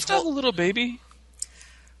reminded me of a little baby.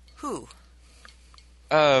 Who?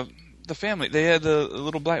 The family. They had the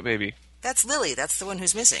little black baby. That's Lily. That's the one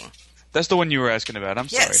who's missing. That's the one you were asking about. I'm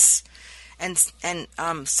sorry. Yes. And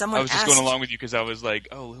someone I was just asked, going along with you because I was like,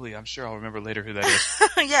 oh, Lily, I'm sure I'll remember later who that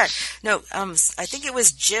is. Yeah. No, I think it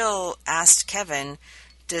was Jill asked Kevin,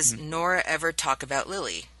 does Nora ever talk about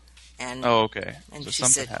Lily? And okay. And so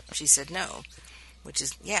she said no, which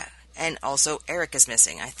is, yeah. And also Erica's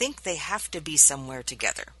missing. I think they have to be somewhere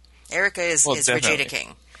together. Erica is Regina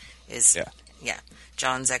King. Yeah.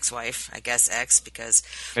 John's ex-wife, I guess because...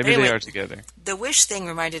 Maybe they are together. The wish thing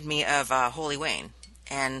reminded me of Holy Wayne.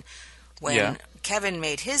 And when Kevin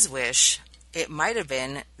made his wish, it might have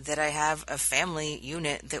been that I have a family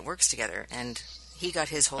unit that works together. And he got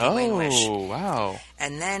his Holy Wayne wish. Oh, wow.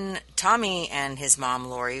 And then Tommy and his mom,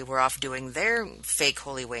 Lori, were off doing their fake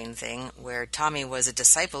Holy Wayne thing, where Tommy was a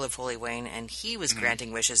disciple of Holy Wayne, and he was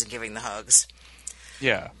granting wishes and giving the hugs.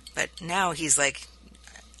 Yeah. But now he's like,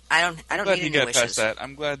 I don't glad need he any got wishes. past that.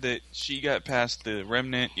 I'm glad that she got past the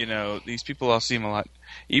remnant. You know, these people all seem a lot,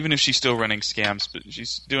 even if she's still running scams, but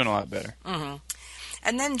she's doing a lot better. Mm-hmm.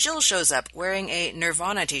 And then Jill shows up wearing a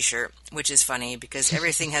Nirvana t-shirt, which is funny because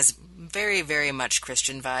everything has very, very much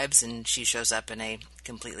Christian vibes, and she shows up in a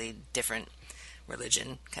completely different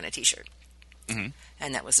religion kind of t-shirt. Mm-hmm.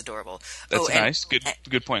 And that was adorable. That's nice.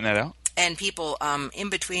 Good pointing that out. And people, in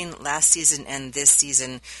between last season and this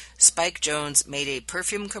season, Spike Jonze made a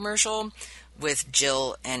perfume commercial with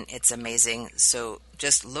Jill, and it's amazing. So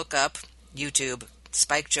just look up YouTube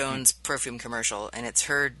Spike Jonze perfume commercial, and it's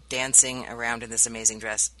her dancing around in this amazing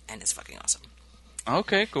dress, and it's fucking awesome.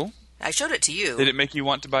 Okay, cool. I showed it to you. Did it make you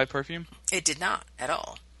want to buy perfume? It did not at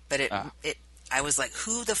all. But I was like,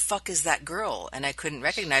 who the fuck is that girl? And I couldn't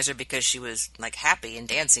recognize her because she was like happy and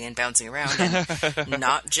dancing and bouncing around, and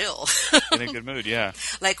not Jill. In a good mood, yeah.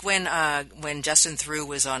 Like when Justin Theroux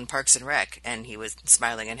was on Parks and Rec and he was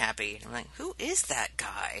smiling and happy. I'm like, who is that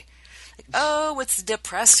guy? Like, oh, it's the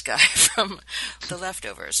depressed guy from The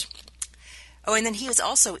Leftovers. Oh, and then he was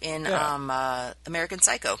also in American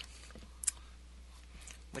Psycho.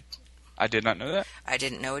 I did not know that. I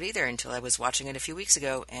didn't know it either until I was watching it a few weeks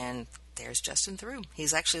ago, and there's Justin Theroux.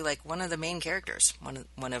 He's actually like one of the main characters,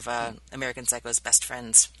 one of American Psycho's best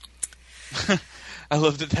friends. I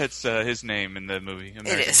love that that's his name in the movie.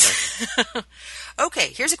 American It is. Psycho. Okay,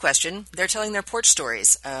 here's a question. They're telling their porch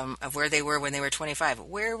stories of where they were when they were 25.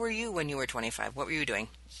 Where were you when you were 25? What were you doing?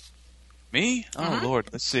 Me? Oh, Lord.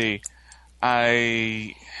 Let's see.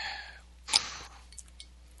 I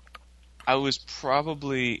was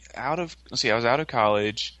probably I was out of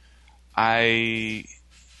college. I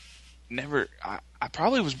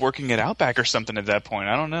probably was working at Outback or something at that point.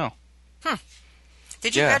 I don't know.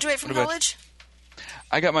 Did you graduate from college?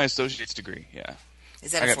 I got my associate's degree, yeah.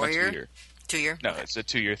 Is that a 4-year? 2-year? No, it's a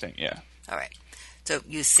 2-year thing, yeah. All right. So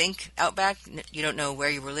you think Outback, you don't know where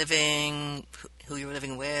you were living, who you were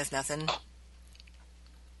living with, nothing?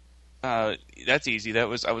 That's easy. I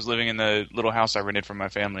was living in the little house I rented from my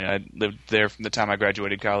family. I lived there from the time I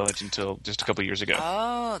graduated college until just a couple years ago.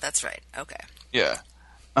 Oh, that's right. Okay. Yeah.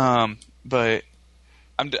 But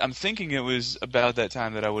I'm thinking it was about that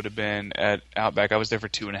time that I would have been at Outback. I was there for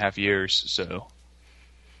 2.5 years. So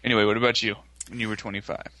anyway, what about you when you were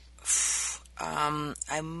 25?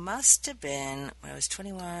 I must have been when I was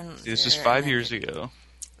 21. This was 5 years ago.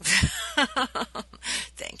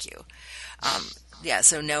 Thank you. Yeah,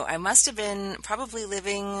 so no, I must have been probably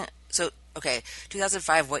living... So, okay,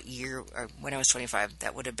 2005, what year, or when I was 25,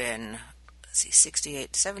 that would have been, let's see,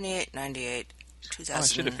 68, 78, 98, 2000... I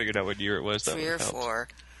should have figured out what year it was. 3 or 4.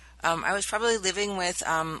 I was probably living with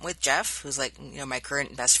Jeff, who's like, my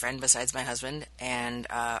current best friend besides my husband, and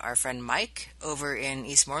our friend Mike over in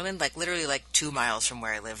Eastmoreland, like literally like 2 miles from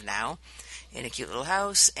where I live now, in a cute little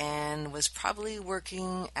house, and was probably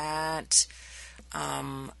working at,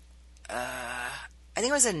 I think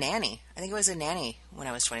it was a nanny. When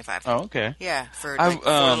I was 25. Oh, okay. Yeah, for like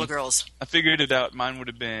 4 little girls. I figured it out. Mine would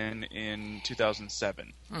have been in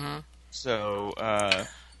 2007. Mm-hmm. So,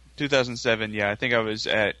 2007, yeah, I think I was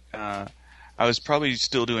at, I was probably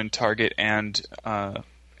still doing Target and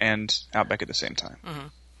Outback at the same time. Mm-hmm.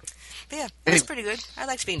 But yeah, it was pretty good. I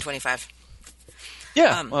liked being 25.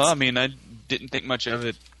 Yeah, well, I mean, I didn't think much of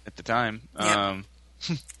it at the time. Yep.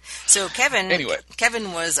 So Kevin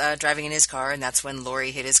was driving in his car, and that's when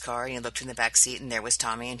Lori hit his car, and he looked in the back seat, and there was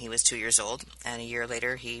Tommy, and he was 2 years old. And a year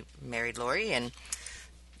later, he married Lori and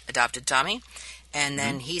adopted Tommy. And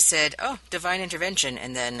then he said, "Oh, divine intervention."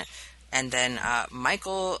 And then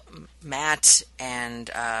Michael, Matt,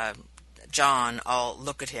 and John all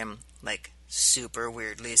look at him like super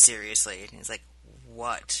weirdly seriously. And he's like,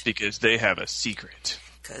 "What?" Because they have a secret.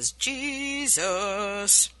 Because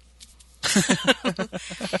Jesus.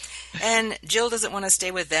 And Jill doesn't want to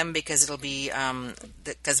stay with them because it'll be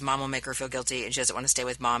because Mom will make her feel guilty, and she doesn't want to stay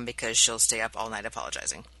with Mom because she'll stay up all night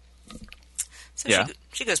apologizing. So yeah.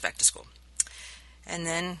 she goes back to school. And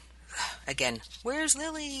then, again, where's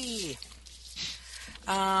Lily?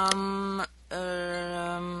 What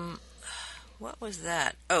was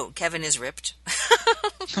that? Oh, Kevin is ripped.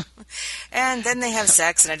 And then they have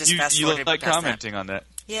sex, and I just fast-forwarded You like past commenting on that.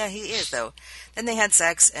 Yeah, he is, though. Then they had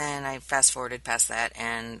sex, and I fast-forwarded past that,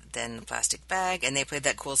 and then the plastic bag, and they played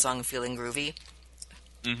that cool song, Feeling Groovy.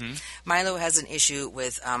 Mm-hmm. Milo has an issue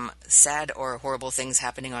with sad or horrible things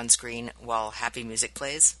happening on screen while happy music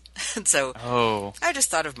plays. So I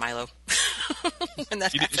just thought of Milo. When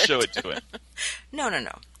that you didn't happened. show it to him. No.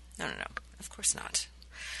 Of course not.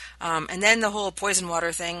 And then the whole poison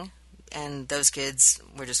water thing, and those kids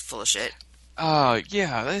were just full of shit. Oh,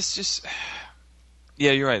 yeah, that's just...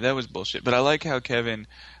 Yeah, you're right, that was bullshit. But I like how Kevin,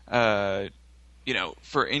 for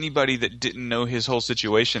anybody that didn't know his whole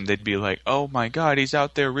situation, they'd be like, oh my god, he's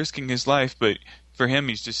out there risking his life, but for him,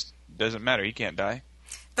 he's just... doesn't matter, he can't die.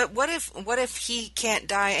 But what if he can't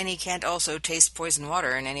die and he can't also taste poison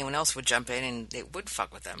water, and anyone else would jump in and it would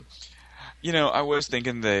fuck with them? I was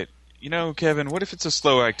thinking that, Kevin, what if it's a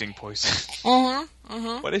slow-acting poison? Mm-hmm.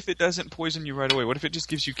 Mm-hmm. What if it doesn't poison you right away? What if it just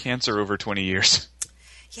gives you cancer over 20 years?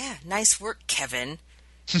 Yeah, nice work, Kevin.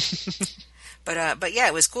 But yeah,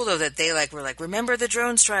 it was cool though that they were like, remember the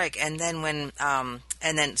drone strike, and then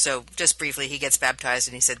so just briefly he gets baptized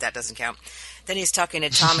and he said that doesn't count. Then he's talking to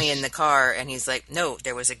Tommy in the car and he's like, no,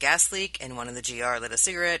 there was a gas leak and one of the GR lit a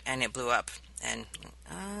cigarette and it blew up. And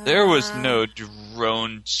there was no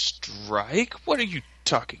drone strike? What are you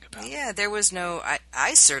talking about? Yeah, there was no...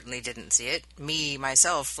 I certainly didn't see it. Me,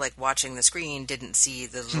 myself, watching the screen, didn't see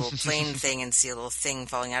the little plane thing and see a little thing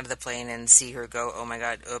falling out of the plane and see her go, oh my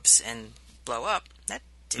god, oops, and blow up. That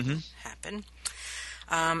didn't happen.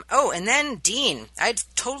 And then Dean. I'd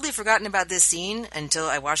totally forgotten about this scene until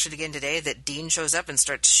I watched it again today, that Dean shows up and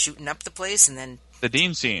starts shooting up the place, and then... The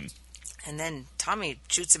Dean scene. And then Tommy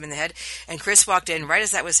shoots him in the head. And Chris walked in right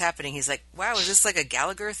as that was happening. He's like, wow, is this like a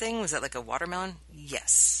Gallagher thing? Was that like a watermelon?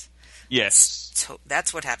 Yes. Yes.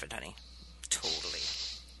 That's what happened, honey. Totally.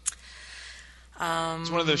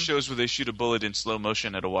 It's one of those shows where they shoot a bullet in slow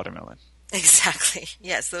motion at a watermelon. Exactly.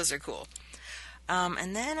 Yes, those are cool.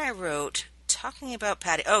 And then I wrote, talking about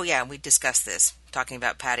Patty. Oh, yeah, we discussed this. Talking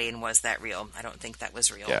about Patty and was that real? I don't think that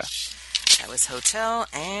was real. Yeah. That was Hotel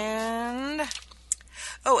and...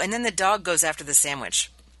 Oh, and then the dog goes after the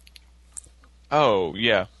sandwich. Oh,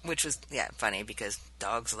 yeah. Which was, funny because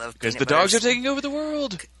dogs love because the dogs are taking over the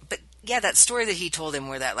world. But, yeah, that story that he told him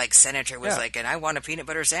where that, senator was and I want a peanut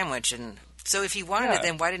butter sandwich. And so if he wanted it,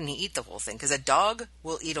 then why didn't he eat the whole thing? Because a dog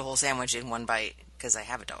will eat a whole sandwich in one bite because I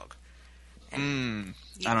have a dog. I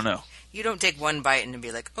don't know. You don't take one bite and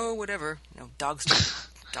be like, oh, whatever. No, dogs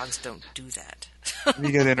don't do that.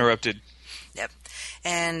 You get interrupted. Yep.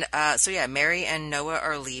 And Mary and Noah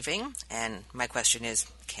are leaving, and my question is,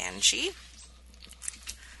 can she?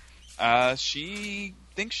 She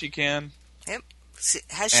thinks she can. Yep.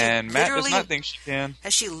 Has she and Matt does not think she can.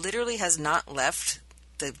 Has she literally not left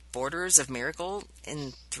the borders of Miracle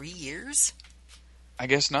in 3 years? I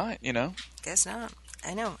guess not, Guess not.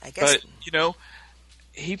 I know, I guess. But,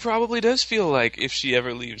 he probably does feel like if she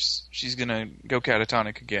ever leaves, she's going to go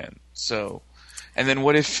catatonic again. So, and then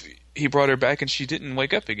what if he brought her back and she didn't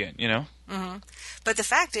wake up again, Mm-hmm. But the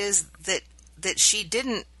fact is that she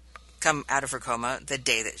didn't come out of her coma the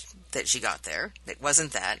day that she got there. It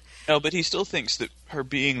wasn't that. No, but he still thinks that her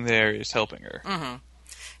being there is helping her. Mm-hmm.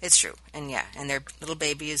 It's true. And yeah, and their little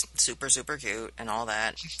baby is super, super cute and all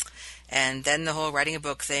that. And then the whole writing a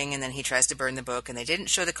book thing, and then he tries to burn the book, and they didn't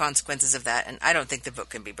show the consequences of that, and I don't think the book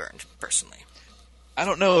can be burned, personally. I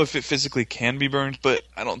don't know if it physically can be burned, but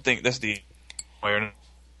I don't think that's the way.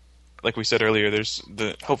 Like we said earlier,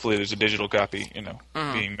 hopefully there's a digital copy,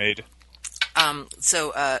 being made.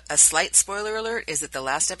 So a slight spoiler alert is that the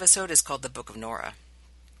last episode is called The Book of Nora.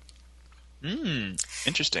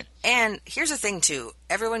 Interesting. And here's the thing, too.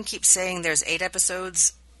 Everyone keeps saying there's 8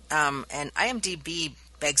 episodes, and IMDb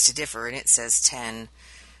begs to differ, and it says 10.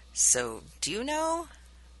 So, do you know?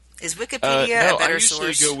 Is Wikipedia a better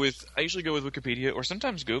source? I usually go with Wikipedia, or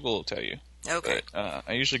sometimes Google will tell you. Okay. But,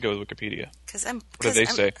 I usually go with Wikipedia. What do they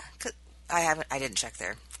say? I didn't check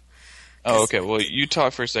there. Oh, okay. Well, you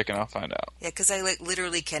talk for a second. I'll find out. Yeah, because I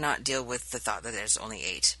literally cannot deal with the thought that there's only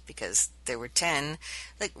 8 because there were 10.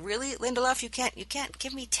 Like, really, Lindelof, you can't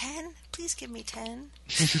give me 10? Please give me 10.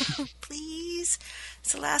 Please.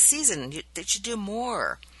 It's the last season. They should do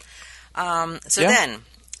more. Then,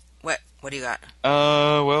 what do you got?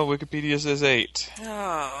 Well, Wikipedia says 8.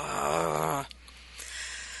 Oh.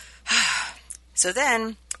 So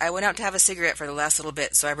then, I went out to have a cigarette for the last little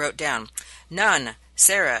bit, so I wrote down, none.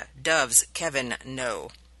 Sarah, Doves, Kevin, no.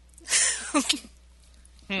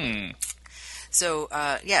 So,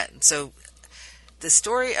 so the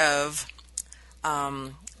story of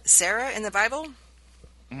Sarah in the Bible,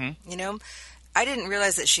 I didn't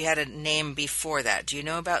realize that she had a name before that. Do you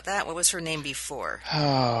know about that? What was her name before?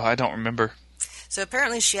 Oh, I don't remember. So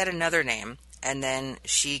apparently she had another name, and then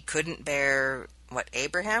she couldn't bear,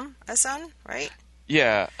 Abraham, a son, right?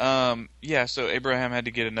 Yeah, so Abraham had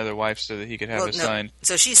to get another wife so that he could have a son.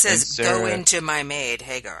 So she says, go into my maid,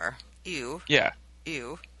 Hagar. Ew. Yeah.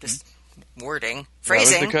 Ew. Just wording.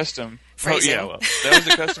 Phrasing. That was the custom. Phrasing. Oh, yeah, well, that was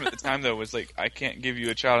the custom at the time, though, was like, I can't give you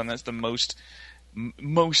a child, and that's the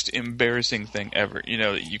most embarrassing thing ever,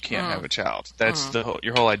 that you can't have a child. That's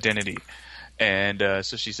your whole identity. And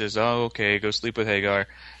so she says, oh, okay, go sleep with Hagar.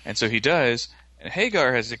 And so he does, and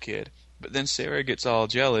Hagar has a kid. But then Sarah gets all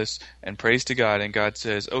jealous and prays to God, and God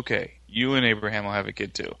says, okay, you and Abraham will have a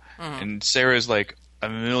kid too. And Sarah's like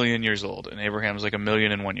 1,000,000 years old, and Abraham's like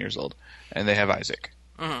 1,000,001 years old, and they have Isaac.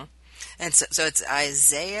 And so it's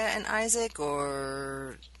Isaiah and Isaac,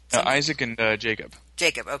 or... Isaac and Jacob.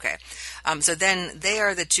 Jacob, okay. So then they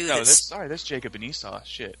are the two that's Jacob and Esau.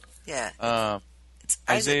 Shit. Yeah. It's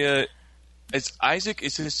Isaiah... It's Isaac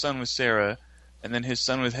is his son with Sarah, and then his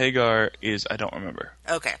son with Hagar is, I don't remember.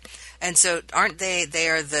 Okay. And so aren't they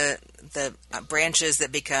are the branches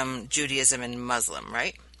that become Judaism and Muslim,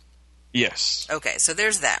 right? Yes. Okay, so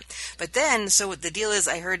there's that. But then, so the deal is,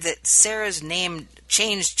 I heard that Sarah's name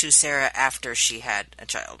changed to Sarah after she had a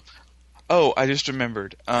child. Oh, I just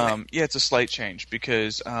remembered. Okay. Yeah, it's a slight change,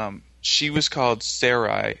 because she was called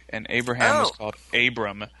Sarai, and Abraham was called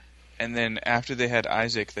Abram. And then after they had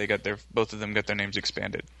Isaac, both of them got their names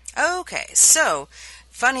expanded. Okay, so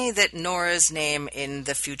funny that Nora's name in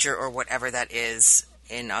the future, or whatever that is,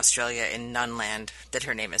 in Australia, in Nunland, that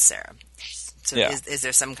her name is Sarah. So is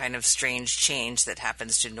there some kind of strange change that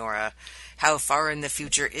happens to Nora? How far in the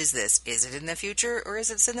future is this? Is it in the future, or is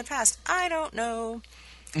it in the past? I don't know.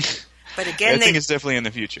 But again, I think it's definitely in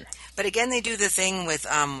the future. But again, they do the thing with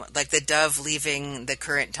like the dove leaving the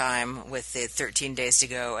current time with the 13 days to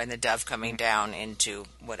go, and the dove coming down into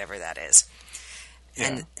whatever that is.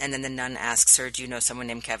 Yeah. And then the nun asks her, do you know someone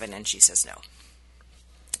named Kevin? And she says no.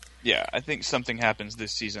 Yeah, I think something happens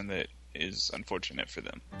this season that is unfortunate for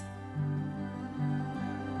them.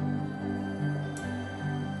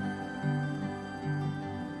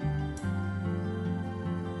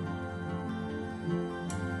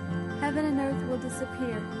 Heaven and earth will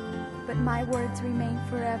disappear, but my words remain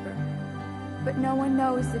forever. But no one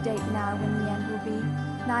knows the date and hour when the end will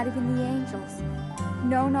be, not even the angels.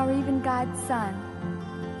 No, nor even God's Son.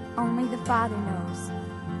 Only the Father knows.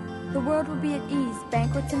 The world will be at ease,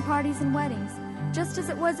 banquets and parties and weddings, just as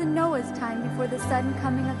it was in Noah's time before the sudden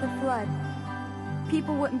coming of the flood.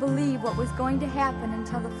 People wouldn't believe what was going to happen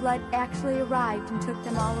until the flood actually arrived and took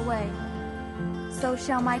them all away. So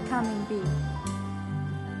shall my coming be.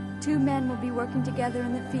 2 men will be working together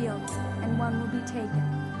in the fields, and one will be taken,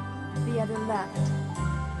 the other left.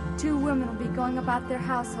 2 women will be going about their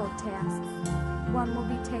household tasks. One will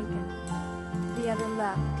be taken, the other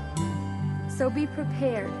left. So be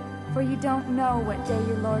prepared, for you don't know what day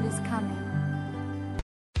your Lord is coming.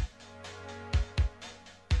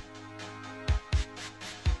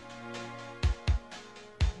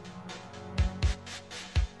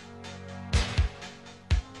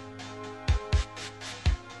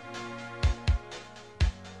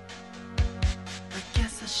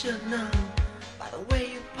 should know by the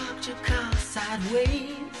way you parked your car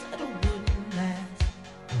sideways that it wouldn't last.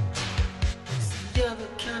 See, you're the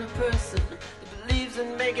kind of person that believes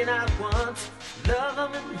in making out once, love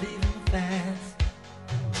them and leave them fast.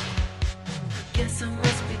 I guess I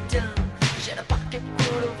must be dumb. She had a pocket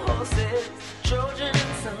full of horses, Trojan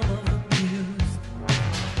and some of them used.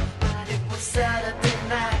 But it was Saturday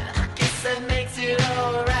night, I guess that makes it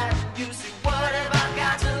alright. You see, what have I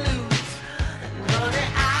got to lose? And honey,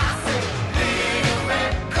 I say, leave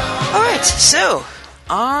it cold. All right, so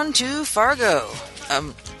on to Fargo.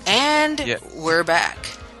 And Yeah. we're back.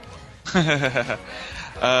 Yeah,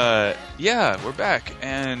 we're back,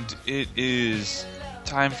 and it is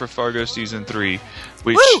time for Fargo season 3,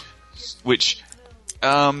 which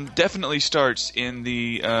definitely starts in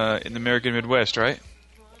the American Midwest, right?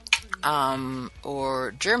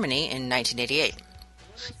 Or Germany in 1988.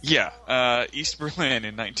 Yeah, East Berlin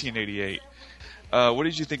in 1988. What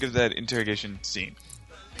did you think of that interrogation scene?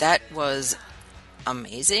 That was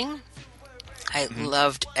amazing. I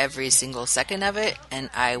loved every single second of it, and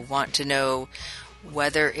I want to know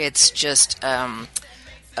whether it's just a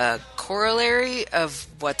corollary of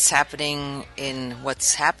what's happening,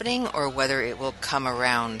 or whether it will come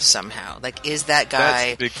around somehow. Like, is that guy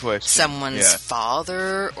That's the big question. someone's Yeah.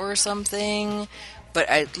 father or something? But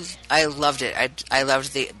I loved it. I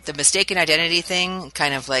loved the mistaken identity thing.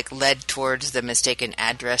 Kind of like led towards the mistaken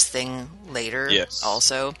address thing later. Yes.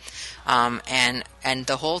 Also, and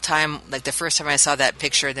the whole time, like the first time I saw that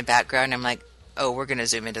picture in the background, I'm like, oh, we're gonna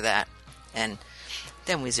zoom into that, and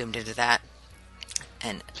then we zoomed into that,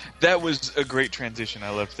 and That was a great transition.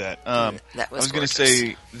 I loved that. that was I was going to gorgeous.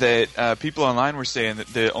 say that people online were saying that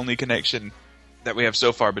the only connection that we have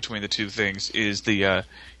so far between the two things is the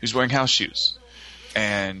he was wearing house shoes,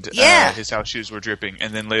 and Yeah. his house shoes were dripping,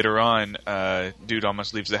 and then later on, dude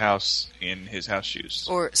almost leaves the house in his house shoes.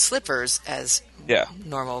 or slippers, as Yeah,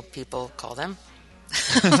 normal people call them.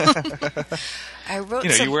 I wrote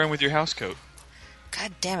you wear them with your house coat.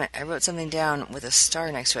 God damn it! I wrote something down with a star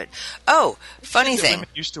next to it. Oh, funny That thing. women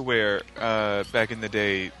used to wear back in the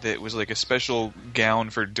day that was like a special gown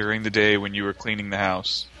for during the day when you were cleaning the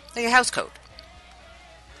house. Like a house coat.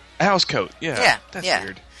 A house coat, yeah. Yeah, That's yeah.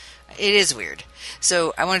 weird. It is weird.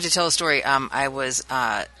 So I wanted to tell a story. I was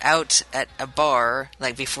out at a bar,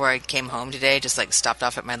 like before I came home today, just like stopped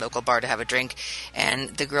off at my local bar to have a drink.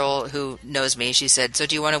 And the girl who knows me, she said, "So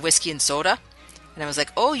do you want a whiskey and soda?" And I was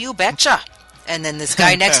like, "Oh, you betcha." And then this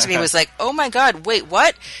guy next to me was like, "Oh my God, wait,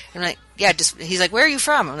 what?" And I'm like, "Yeah, just." He's like, "Where are you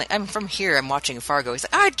from?" I'm like, "I'm from here. I'm watching Fargo." He's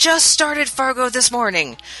like, "I just started Fargo this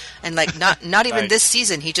morning," and like not even Nice. this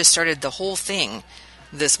season. He just started the whole thing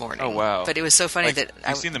this morning. Oh, wow. But it was so funny Like, that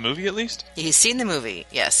you've seen the movie at least? he's seen the movie,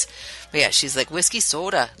 yes. But yeah, she's like, whiskey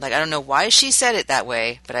soda. Like, I don't know why she said it that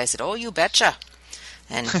way, but I said, "Oh, you betcha."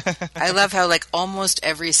 And I love how, like, almost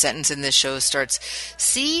every sentence in this show starts,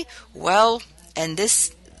 "See, well," and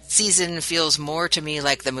this season feels more to me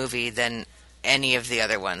like the movie than any of the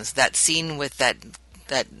other ones. That scene with that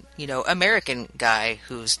American guy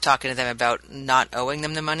who's talking to them about not owing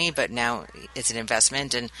them the money, but now it's an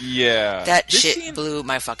investment, and Yeah. that This shit scene- blew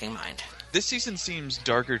my fucking mind. This season seems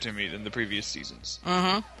darker to me than the previous seasons.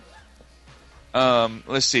 Mm-hmm.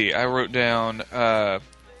 Let's see. I wrote down.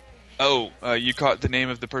 You caught the name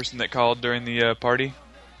of the person that called during the party?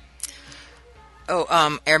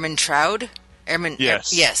 Oh, Airman Troud? Airman?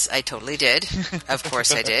 Yes. Yes, I totally did. Of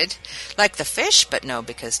course I did. Like the fish, but no,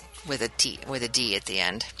 because with a D at the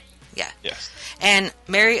end. Yeah. Yes. And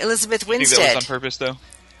Mary Elizabeth You think that Winstead. was on purpose, though?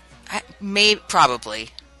 Probably.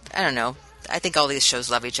 I don't know. I think all these shows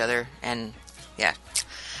love each other, and yeah.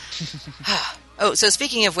 Oh, so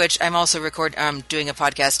speaking of which, I'm also doing a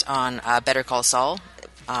podcast on Better Call Saul.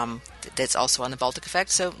 That's also on the Baltic Effect,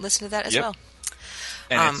 so listen to that as Yep. well.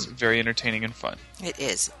 And it's very entertaining and fun. It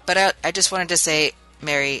is. But I just wanted to say,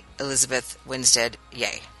 Mary Elizabeth Winstead,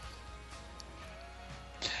 yay.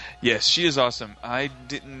 Yes, she is awesome. I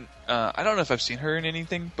didn't. I don't know if I've seen her in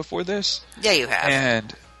anything before this. Yeah, you have.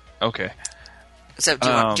 And okay, So do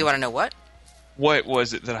you want to know what? what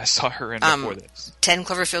was it that I saw her in before this? 10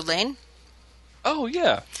 Cloverfield Lane Oh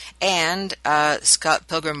yeah. and Scott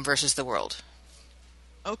Pilgrim versus the World.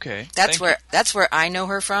 Okay. That's Thank you. that's where I know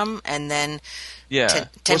her from, and then Yeah. 10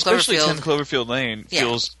 Well, especially Cloverfield- 10 Cloverfield Lane Yeah.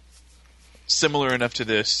 feels similar enough to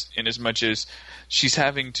this in as much as she's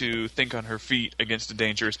having to think on her feet against a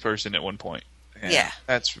dangerous person at one point. And Yeah.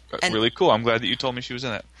 That's And- really cool. I'm glad that you told me she was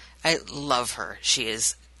in that. I love her. She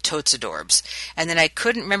is totes adorbs. And then I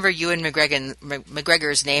couldn't remember Ewan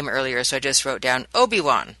McGregor's name earlier, so I just wrote down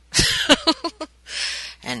Obi-Wan.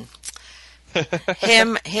 And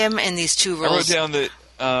him and these two I wrote roles. down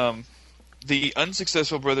that the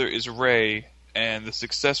unsuccessful brother is Ray, and the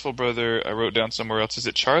successful brother I wrote down somewhere else. Is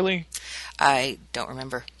it Charlie? I don't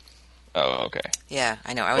remember. Oh, okay. Yeah,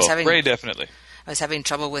 I know. Ray definitely. I was having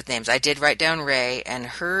trouble with names. I did write down Ray, and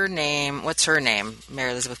her name... What's her name?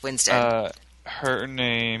 Mary Elizabeth Winstead. Her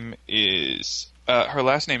name is... her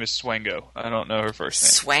last name is Swango. I don't know her first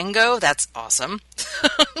name. Swango? That's awesome.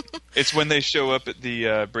 It's when they show up at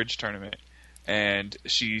the bridge tournament, and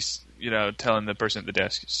she's, telling the person at the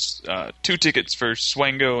desk, 2 tickets for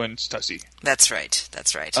Swango and Stussy. That's right.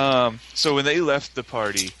 So when they left the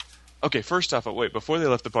party... Okay, first off, wait, before they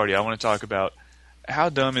left the party, I want to talk about how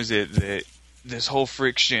dumb is it that this whole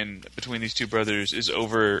friction between these two brothers is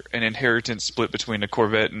over an inheritance split between a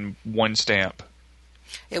Corvette and 1 stamp.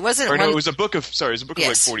 It wasn't. Or no, it was a book of of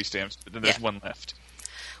like 40 stamps, but then there's 1 left.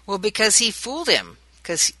 Well, because he fooled him.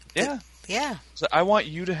 Yeah. So I want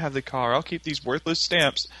you to have the car. I'll keep these worthless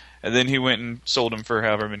stamps. And then he went and sold them for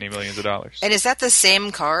however many millions of dollars. And is that the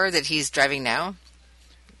same car that he's driving now?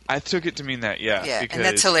 I took it to mean that, yeah. Yeah, and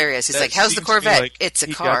that's hilarious. He's like, how's the Corvette? Like it's a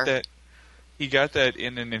car. He got that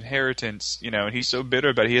in an inheritance, and he's so bitter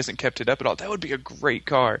about it. He hasn't kept it up at all. That would be a great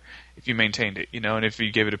car if you maintained it, and if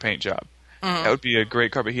you gave it a paint job. Mm-hmm. That would be a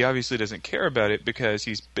great car, but he obviously doesn't care about it because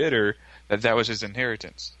he's bitter that was his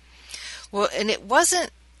inheritance. Well, and it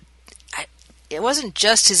wasn't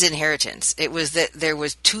just his inheritance. It was that there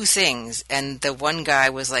was 2 things, and the one guy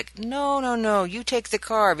was like, no, you take the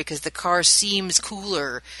car because the car seems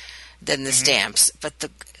cooler than the stamps. But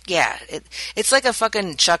it's like a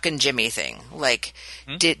fucking Chuck and Jimmy thing. Like,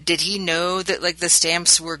 did he know that like the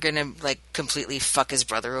stamps were gonna like completely fuck his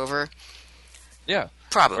brother over? Yeah,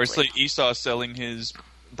 probably. Or it's like Esau selling his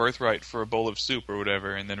birthright for a bowl of soup or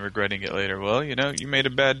whatever, and then regretting it later. Well, you made a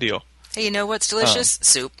bad deal. Hey, you know what's delicious?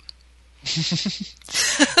 Soup.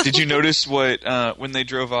 Did you notice when they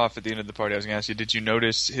drove off at the end of the party? I was going to ask you. Did you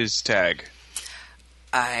notice his tag?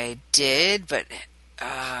 I did, but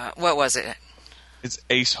what was it? It's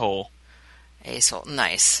Ace Hole. Ace Hole,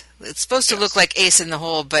 nice. It's supposed to look like Ace in the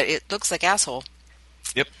Hole, but it looks like asshole.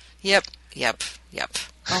 Yep.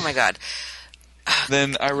 Oh my god.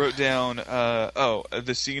 Then I wrote down.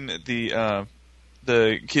 The scene.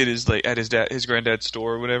 The kid is like at his granddad's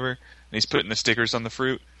store or whatever, and he's putting the stickers on the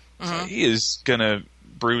fruit. So he is gonna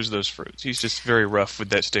bruise those fruits. He's just very rough with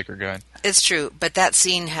that sticker gun. It's true, but that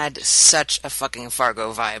scene had such a fucking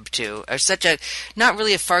Fargo vibe too, or such a not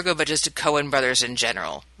really a Fargo, but just a Coen Brothers in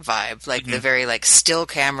general vibe, like the very like still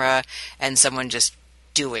camera and someone just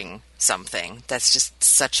doing something. That's just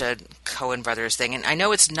such a Coen Brothers thing. And I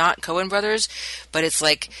know it's not Coen Brothers, but it's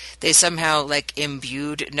like they somehow like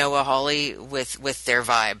imbued Noah Hawley with their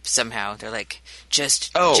vibe somehow. They're like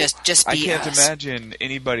just be I can't us. imagine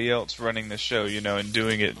anybody else running the show, and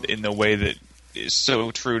doing it in the way that is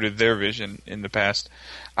so true to their vision in the past.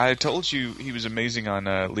 I told you he was amazing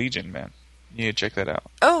on Legion, man. You need to check that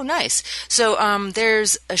out. Oh, nice. So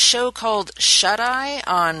there's a show called Shut Eye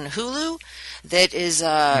on Hulu that is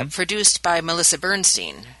produced by Melissa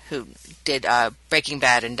Bernstein, who did Breaking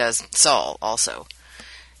Bad and does Saul also.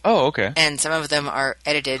 Oh, okay. And some of them are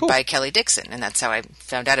edited by Kelly Dixon, and that's how I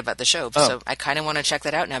found out about the show. Oh. So I kind of want to check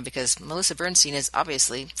that out now because Melissa Bernstein is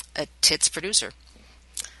obviously a tits producer.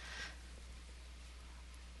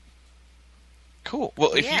 Cool.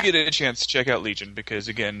 Well, if you get a chance, check out Legion because,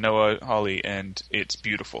 again, Noah Hawley, and it's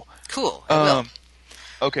beautiful. Cool. I will.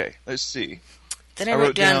 Okay, let's see. Then I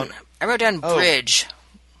wrote down Bridge.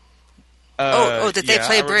 That they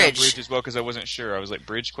play I wrote Bridge. Down Bridge as well because I wasn't sure. I was like,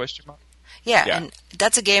 Bridge, question mark? Yeah, and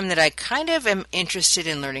that's a game that I kind of am interested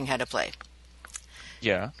in learning how to play.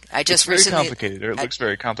 Yeah. It's very complicated, or it looks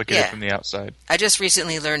very complicated from the outside. I just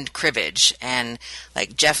recently learned cribbage, and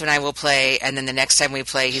like Jeff and I will play, and then the next time we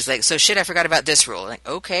play, he's like, so shit, I forgot about this rule. I'm like,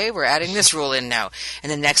 okay, we're adding this rule in now.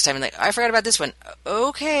 And then next time, I'm like, I forgot about this one.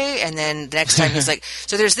 Okay. And then the next time he's like,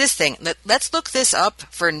 so there's this thing. Let's look this up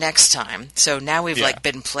for next time. So now we've like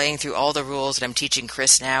been playing through all the rules, and I'm teaching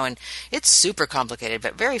Chris now, and it's super complicated,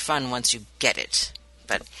 but very fun once you get it.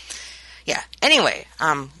 But yeah. Anyway,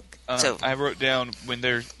 so I wrote down when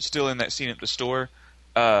they're still in that scene at the store,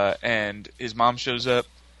 and his mom shows up,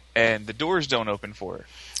 and the doors don't open for her.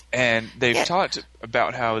 And they've talked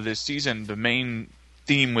about how this season, the main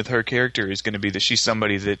theme with her character is going to be that she's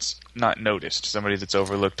somebody that's not noticed, somebody that's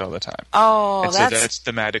overlooked all the time. Oh, and so that's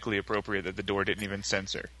thematically appropriate that the door didn't even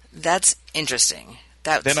sense her. That's interesting.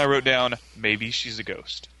 Then I wrote down, maybe she's a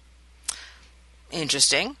ghost.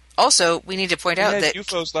 Interesting. Also, we need to point out that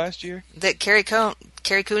UFOs last year. That Carrie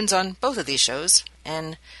Coon's on both of these shows,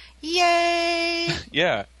 and yay!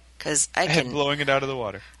 Yeah, because blowing it out of the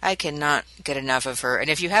water. I cannot get enough of her.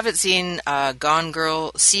 And if you haven't seen Gone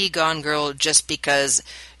Girl, see Gone Girl just because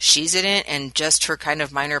she's in it, and just her kind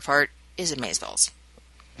of minor part is amazeballs.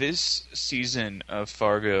 This season of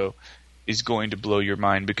Fargo is going to blow your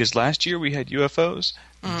mind, because last year we had UFOs.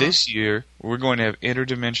 Mm-hmm. This year we're going to have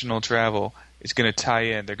interdimensional travel. It's going to tie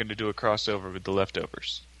in. They're going to do a crossover with The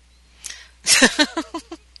Leftovers.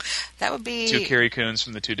 That would be 2 Carrie Coons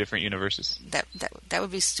from the 2 different universes. That would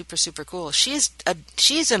be super, super cool. She's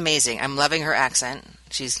amazing. I'm loving her accent.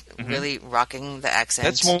 She's really rocking the accent.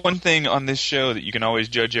 That's one thing on this show, that you can always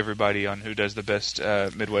judge everybody on who does the best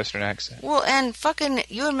Midwestern accent. Well, and fucking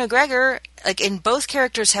Ewan McGregor, like, in both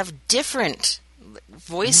characters have different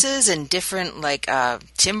voices and different, like,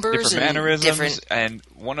 timbers, different mannerisms, and different... and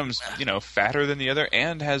one of them's, fatter than the other,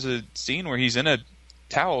 and has a scene where he's in a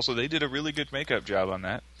towel, so they did a really good makeup job on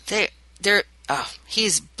that.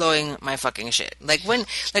 He's blowing my fucking shit. Like when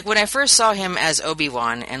I first saw him as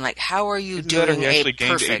Obi-Wan, and like, how are you doing he actually a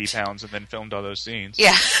gained perfect 80 pounds and then filmed all those scenes.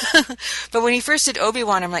 Yeah. But when he first did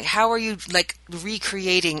Obi-Wan, I'm like, how are you like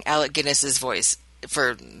recreating Alec Guinness's voice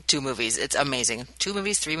for 2 movies? It's amazing. 2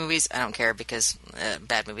 movies, 3 movies, I don't care, because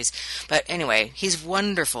bad movies. But anyway, he's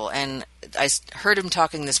wonderful, and I heard him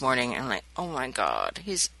talking this morning, and I'm like, oh my god,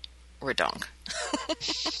 he's redonk.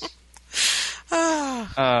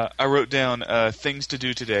 I wrote down things to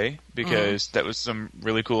do today, because that was some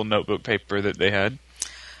really cool notebook paper that they had.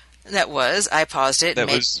 That was. I paused it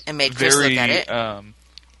and made Chris look at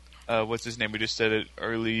it. What's his name? We just said it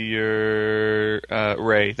earlier.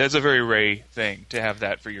 Ray. That's a very Ray thing to have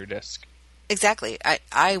that for your desk. Exactly.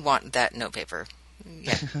 I want that note paper.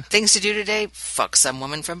 Yeah. Things to do today. Fuck some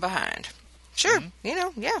woman from behind. Sure.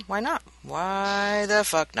 Mm-hmm. Yeah. Why not? Why the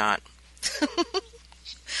fuck not?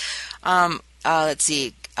 Let's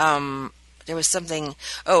see. There was something.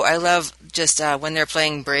 Oh, I love just when they're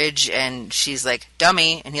playing bridge, and she's like,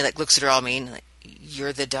 dummy, and he like looks at her all mean, like,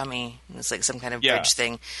 you're the dummy. It's like some kind of bridge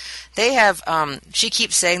thing. They have. She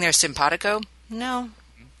keeps saying they're simpatico. No.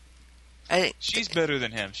 She's better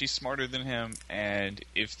than him. She's smarter than him, and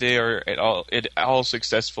if they are at all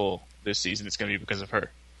successful this season, it's going to be because of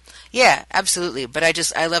her. Yeah, absolutely. But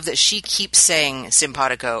I love that she keeps saying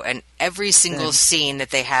simpatico, and every single scene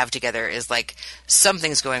that they have together is like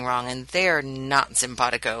something's going wrong, and they're not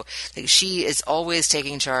simpatico. Like, she is always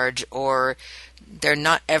taking charge, or they're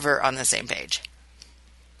not ever on the same page.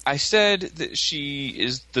 I said that she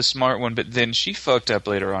is the smart one, but then she fucked up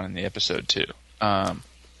later on in the episode too.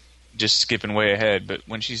 Just skipping way ahead, but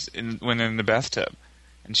when when they're in the bathtub,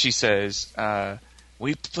 and she says,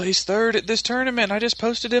 we placed 3rd at this tournament. I just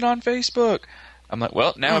posted it on Facebook. I'm like,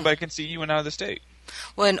 well, now everybody can see you went out of the state.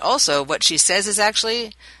 Well, and also what she says is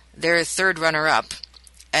actually they're 3rd runner-up,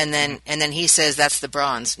 and then he says that's the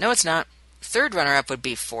bronze. No, it's not. 3rd runner-up would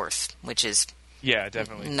be 4th, which is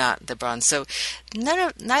definitely not the bronze. So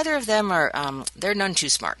neither of them are. They're none too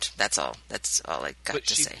smart. That's all. That's all I got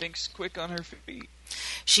to say. But she thinks quick on her feet.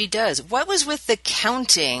 She does. What was with the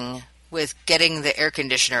counting with getting the air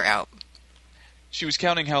conditioner out? She was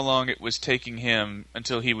counting how long it was taking him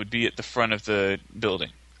until he would be at the front of the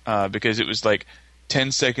building, because it was like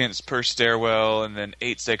 10 seconds per stairwell, and then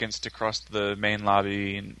 8 seconds to cross the main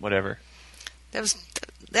lobby and whatever.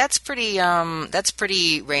 That's pretty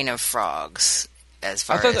Reign of Frogs as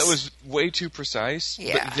far as... I thought that was way too precise,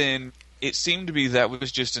 yeah. But then it seemed to be that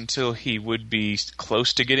was just until he would be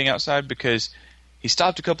close to getting outside, because he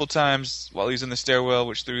stopped a couple times while he was in the stairwell,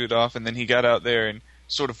 which threw it off, and then he got out there and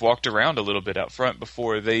sort of walked around a little bit out front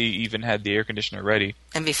before they even had the air conditioner ready.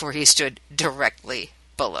 And before he stood directly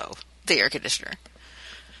below the air conditioner.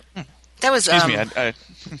 That was Excuse me,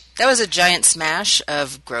 that was a giant smash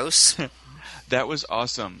of gross. That was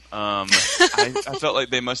awesome. I felt like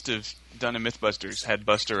they must have done a Mythbusters, had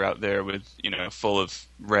Buster out there with, full of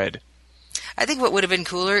red. I think what would have been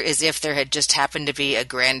cooler is if there had just happened to be a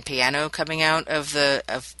grand piano coming out of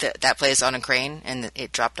that place on a crane, and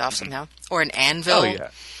it dropped off somehow, or an anvil. Oh yeah,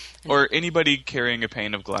 or anybody carrying a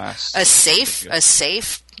pane of glass. A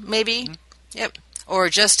safe, maybe. Mm-hmm. Yep. Or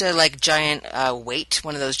just a giant weight,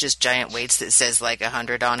 one of those just giant weights that says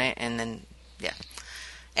 100 on it, and then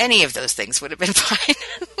any of those things would have been fine.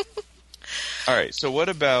 All right. So what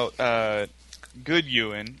about good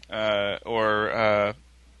Ewan or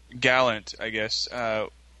Gallant, I guess,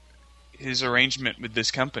 his arrangement with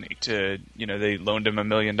this company to, they loaned him $1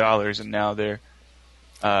 million, and now they're,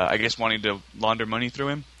 I guess, wanting to launder money through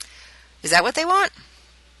him? Is that what they want?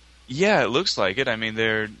 Yeah, it looks like it. I mean,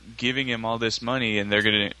 they're giving him all this money, and they're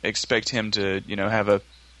going to expect him to, have a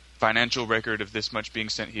financial record of this much being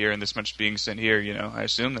sent here and this much being sent here. I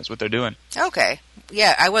assume that's what they're doing. Okay.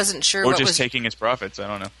 Yeah, I wasn't sure. Or just taking his profits. I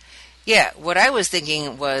don't know. Yeah, what I was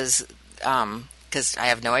thinking was, because I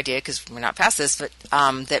have no idea, because we're not past this, but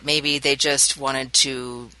that maybe they just wanted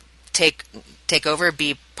to take over,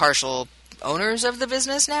 be partial owners of the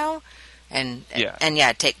business now, and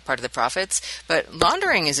take part of the profits. But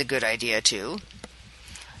laundering is a good idea too.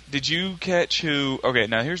 Did you catch who? Okay,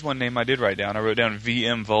 now here's one name I did write down. I wrote down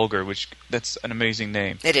VM Vulgar, which that's an amazing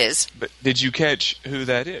name. It is. But did you catch who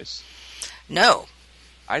that is? No.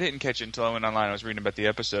 I didn't catch it until I went online. I was reading about the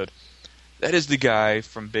episode. That is the guy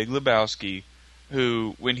from Big Lebowski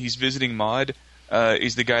who, when he's visiting Maude,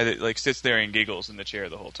 is the guy that like sits there and giggles in the chair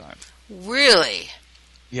the whole time. Really?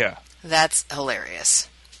 Yeah. That's hilarious.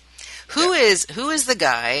 Who is the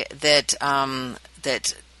guy that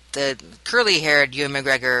that the curly-haired Ewan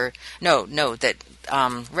McGregor? No, that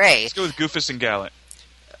Ray. Let's go with Goofus and Gallant.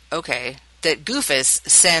 Okay, that Goofus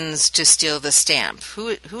sends to steal the stamp. Who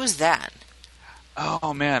is that?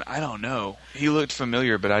 Oh man, I don't know. He looked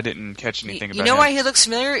familiar, but I didn't catch anything about him. You know why he looks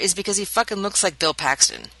familiar? Is because he fucking looks like Bill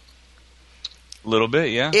Paxton. A little bit,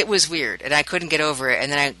 yeah. It was weird, and I couldn't get over it.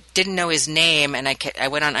 And then I didn't know his name, and I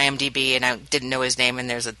went on IMDb, and I didn't know his name, and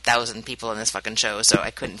there's 1,000 people in this fucking show, so I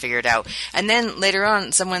couldn't figure it out. And then later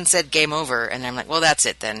on, someone said game over, and I'm like, well, that's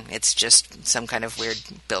it then. It's just some kind of weird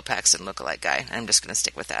Bill Paxton lookalike guy. I'm just going to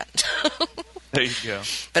stick with that. There you go.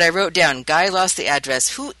 But I wrote down, guy lost the address.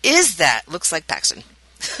 Who is that? Looks like Paxton.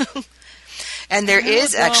 And there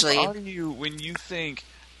is actually... How dumb are you when you think...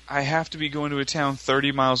 I have to be going to a town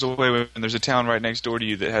 30 miles away when there's a town right next door to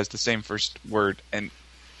you that has the same first word. And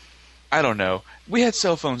I don't know. We had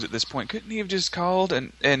cell phones at this point. Couldn't he have just called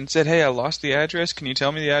and said, hey, I lost the address. Can you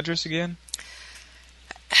tell me the address again?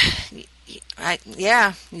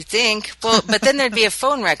 Yeah, you think. Well, but then there'd be a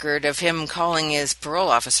phone record of him calling his parole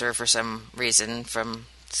officer for some reason from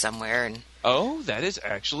somewhere. And oh, that is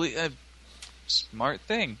actually a smart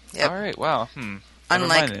thing. Yep. All right, wow.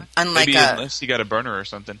 Unlike maybe unless he got a burner or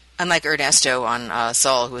something. Unlike Ernesto on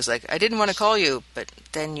Saul, who was like, I didn't want to call you, but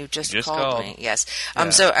then you just called me. Yes. Yeah.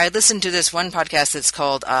 So I listened to this one podcast that's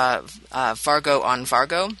called Fargo on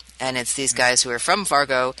Fargo, and it's these guys who are from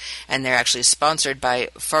Fargo, and they're actually sponsored by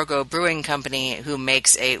Fargo Brewing Company, who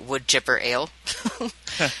makes a wood chipper ale.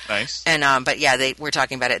 Nice. And but yeah, we're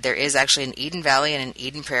talking about it. There is actually an Eden Valley and an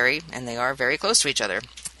Eden Prairie, and they are very close to each other.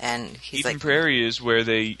 And he's Eden Prairie is where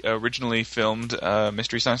they originally filmed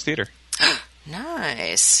Mystery Science Theater.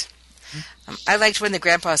 Nice. I liked when the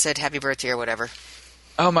grandpa said happy birthday or whatever.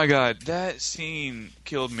 Oh my god, that scene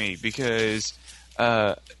killed me because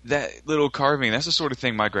that little carving, that's the sort of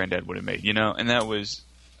thing my granddad would have made, you know? And that was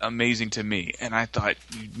amazing to me. And I thought,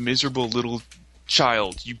 you miserable little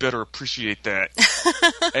child, you better appreciate that.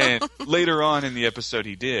 And later on in the episode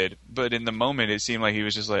he did, but in the moment it seemed like he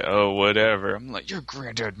was just like, oh, whatever. I'm like, your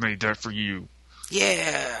granddad made that for you.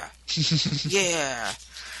 Yeah. Yeah.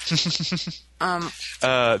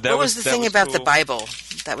 What was the thing about cool. the Bible?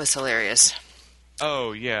 That was hilarious.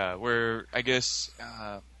 Oh, yeah, where I guess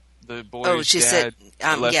the boy's oh, she dad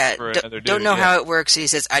said, left yeah, for another dude. don't know how it works. He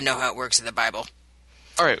says, I know how it works in the Bible.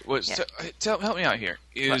 All right, well, Yeah. help me out here.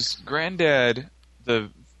 Is Granddad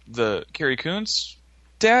the Carrie Coon's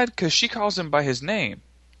dad? Because she calls him by his name.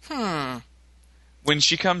 When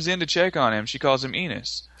she comes in to check on him, she calls him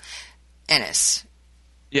Enos. Ennis.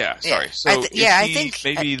 Yeah, sorry. Yeah. So I think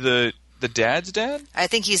maybe the dad's dad? I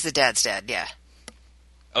think he's the dad's dad, yeah.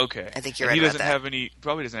 Okay. I think you're and right about he doesn't have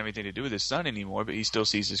probably doesn't have anything to do with his son anymore, but he still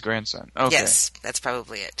sees his grandson. Okay. Yes, that's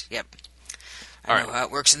probably it. Yep. I All know right. how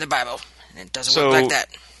it works in the Bible, and it doesn't work like that.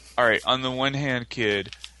 All right, on the one hand,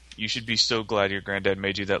 kid, you should be so glad your granddad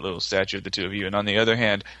made you that little statue of the two of you. And on the other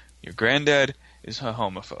hand, your granddad is a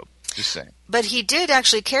homophobe. Just saying. But he did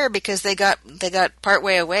actually care because they got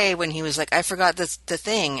partway away when he was like, I forgot the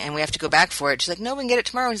thing and we have to go back for it. She's like, no, we can get it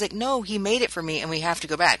tomorrow. He's like, no, he made it for me and we have to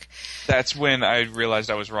go back. That's when I realized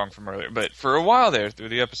I was wrong from earlier. But for a while there, through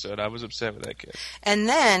the episode, I was upset with that kid. And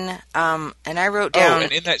then, and I wrote down... Oh,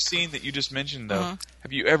 and in that scene that you just mentioned, though,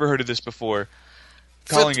 have you ever heard of this before?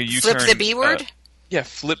 Calling a U-turn... Flip the B word? Yeah,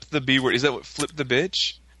 flip the B word. Is that what flip the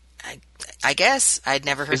bitch? I guess. I'd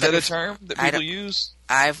never heard that. Is that a term that people use?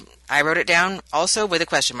 I wrote it down also with a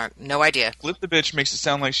question mark. No idea. Flip the bitch makes it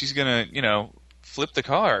sound like she's gonna, flip the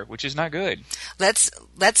car, which is not good. Let's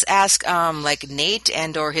ask like Nate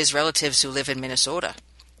and or his relatives who live in Minnesota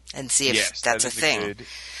and see if that's a thing.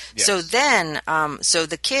 Yes. So then, so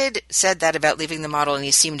the kid said that about leaving the model, and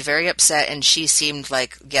he seemed very upset, and she seemed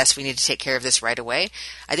like, yes, we need to take care of this right away.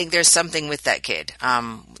 I think there's something with that kid,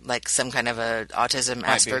 like some kind of autism,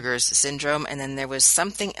 Asperger's syndrome, and then there was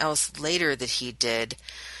something else later that he did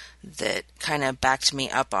that kind of backed me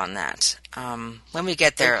up on that. When we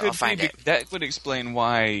get there, I'll find it. That would explain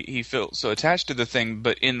why he felt so attached to the thing,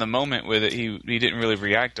 but in the moment with it, he didn't really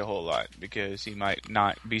react a whole lot, because he might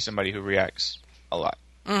not be somebody who reacts a lot.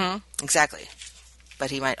 Mm-hmm. Exactly.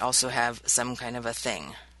 But he might also have some kind of a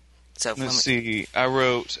thing. So let's see. I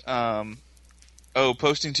wrote,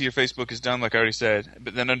 posting to your Facebook is dumb, like I already said.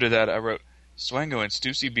 But then under that, I wrote, Swango and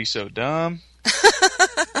Stussy be so dumb.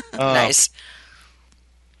 Nice.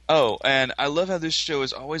 Oh, and I love how this show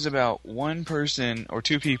is always about one person or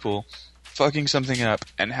two people fucking something up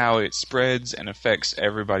and how it spreads and affects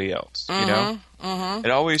everybody else. You know? Mm-hmm.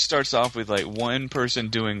 It always starts off with like one person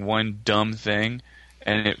doing one dumb thing,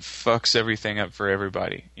 and it fucks everything up for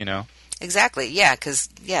everybody, you know? Exactly, yeah, because,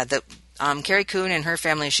 Carrie Coon and her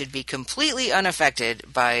family should be completely unaffected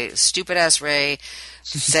by stupid-ass Ray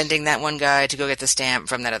sending that one guy to go get the stamp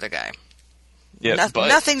from that other guy. Yeah,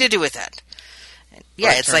 nothing to do with that.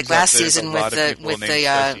 Yeah, it's like last season with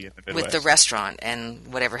the restaurant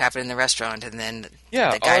and whatever happened in the restaurant, and then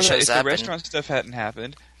the guy shows up. If the restaurant stuff hadn't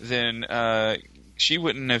happened, then she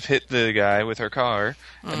wouldn't have hit the guy with her car,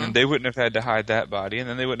 and then they wouldn't have had to hide that body, and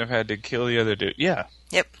then they wouldn't have had to kill the other dude. Yeah.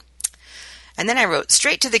 Yep. And then I wrote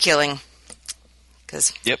straight to the killing,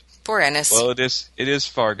 because poor Ennis. Well, it is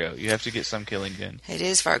Fargo. You have to get some killing in. It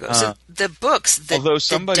is Fargo. So the books... although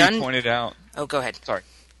somebody pointed out... Oh, go ahead. Sorry.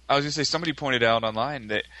 I was going to say, somebody pointed out online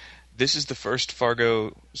that this is the first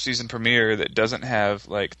Fargo season premiere that doesn't have,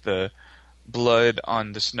 like, the blood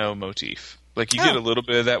on the snow motif. Like, you get a little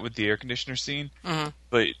bit of that with the air conditioner scene,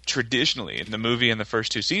 but traditionally, in the movie in the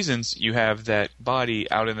first two seasons, you have that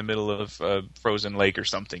body out in the middle of a frozen lake or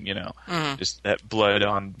something, you know, just that blood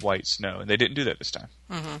on white snow, and they didn't do that this time.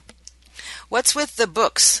 What's with the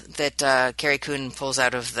books that Carrie Coon pulls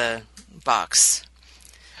out of the box?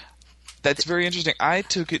 That's very interesting. I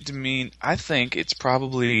took it to mean, I think it's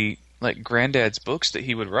probably like Granddad's books that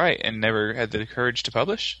he would write and never had the courage to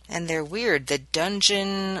publish. And they're weird. The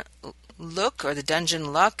Dungeon Look or the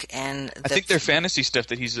Dungeon Luck, and I think they're fantasy stuff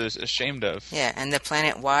that he's ashamed of. Yeah, and the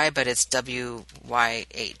Planet Y, but it's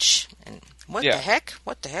WYH. And what the heck?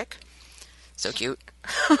 What the heck? So cute.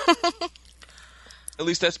 At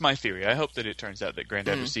least that's my theory. I hope that it turns out that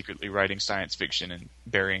Granddad was secretly writing science fiction and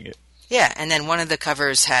burying it. Yeah, and then one of the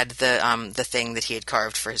covers had the thing that he had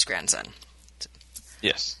carved for his grandson.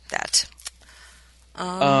 Yes. That.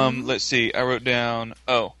 Let's see. I wrote down.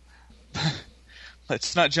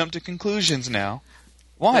 Let's not jump to conclusions now.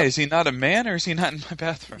 Why? Is he not a man, or is he not in my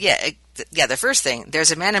bathroom? Yeah. The first thing.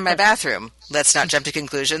 There's a man in my bathroom. Let's not jump to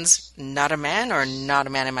conclusions. Not a man, or not a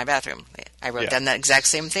man in my bathroom. I wrote down that exact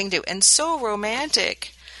same thing too, and so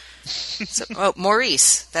romantic.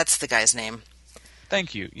 Maurice. That's the guy's name.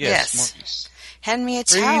 Thank you. Yes. Maurice. Hand me a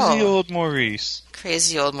towel. Crazy old Maurice.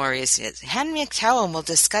 Crazy old Maurice. Yes. Hand me a towel and we'll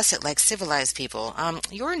discuss it like civilized people.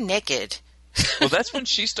 You're naked. Well, that's when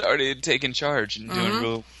she started taking charge and doing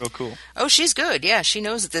real cool. Oh, she's good. Yeah, she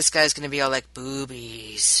knows that this guy's going to be all like,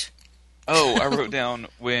 boobies. Oh, I wrote down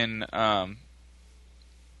when,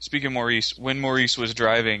 speaking of Maurice, when Maurice was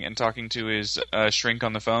driving and talking to his shrink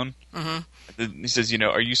on the phone, he says,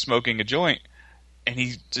 are you smoking a joint? And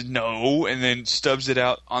he said no, and then stubs it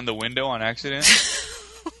out on the window on accident.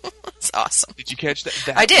 That's awesome. Did you catch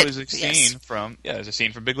that? I did. Was a scene from there's a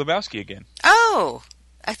scene from Big Lebowski again. Oh,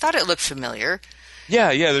 I thought it looked familiar.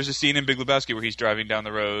 Yeah. There's a scene in Big Lebowski where he's driving down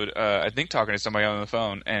the road, I think talking to somebody on the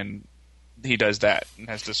phone, and he does that and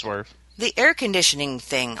has to swerve. The air conditioning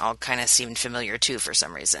thing all kind of seemed familiar too for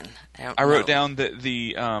some reason. I wrote down that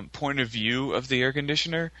the point of view of the air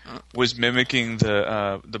conditioner was mimicking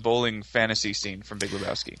the bowling fantasy scene from Big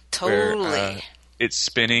Lebowski. Totally. Where, it's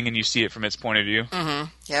spinning and you see it from its point of view.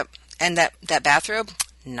 Yep. And that bathrobe,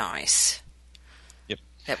 nice. Yep.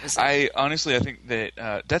 That was. I think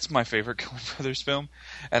that that's my favorite Coen Brothers film,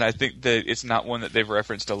 and I think that it's not one that they've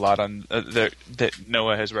referenced a lot on that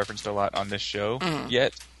Noah has referenced a lot on this show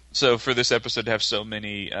yet. So for this episode to have so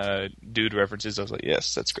many dude references, I was like,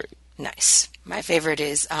 yes, that's great. Nice. My favorite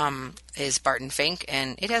is Barton Fink,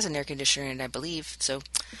 and it has an air conditioner in it, I believe. So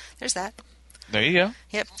there's that. There you go.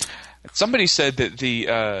 Yep. Somebody said that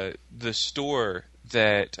the store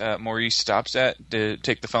that Maurice stops at to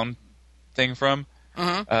take the phone thing from,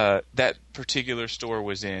 that particular store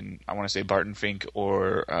was in, I want to say Barton Fink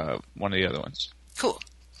or one of the other ones. Cool.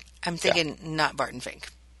 I'm thinking not Barton Fink.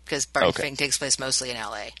 Because Barton Fink takes place mostly in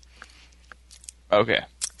L.A. Okay.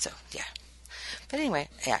 So, yeah. But anyway,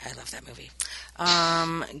 yeah, I love that movie.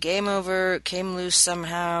 Game Over, Came Loose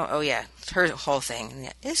Somehow. Oh, yeah, her whole thing.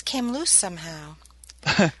 This came loose somehow.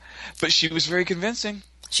 But she was very convincing.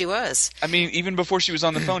 She was. I mean, even before she was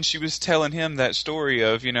on the phone, she was telling him that story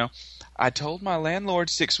of, I told my landlord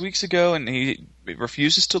 6 weeks ago, and he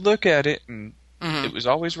refuses to look at it, and it was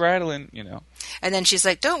always rattling, you know. And then she's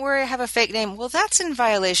like, don't worry, I have a fake name. Well, that's in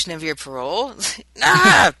violation of your parole.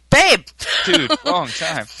 Ah, babe! Dude, wrong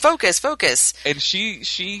time. Focus. And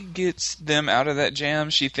she gets them out of that jam.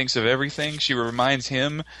 She thinks of everything. She reminds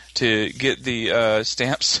him to get the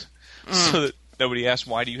stamps so that nobody asks,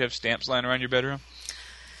 why do you have stamps lying around your bedroom?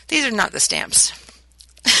 These are not the stamps.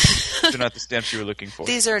 These are not the stamps you were looking for.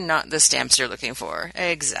 These are not the stamps you're looking for.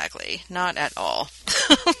 Exactly. Not at all.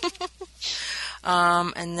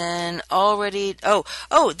 And then already...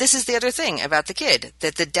 Oh, this is the other thing about the kid.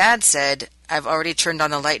 That the dad said, I've already turned on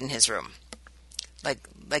the light in his room.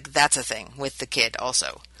 Like that's a thing with the kid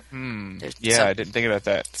also. Yeah, I didn't think about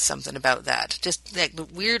that. Something about that. Just like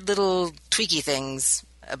weird little tweaky things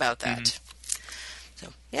about that. So,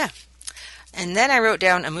 yeah. And then I wrote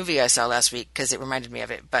down a movie I saw last week because it reminded me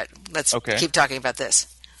of it. But let's keep talking about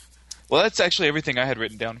this. Well, that's actually everything I had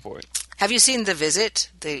written down for it. Have you seen The Visit,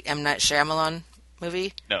 the M. Night Shyamalan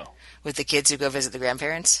movie? No. With the kids who go visit the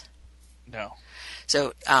grandparents? No.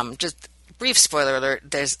 So, just brief spoiler alert,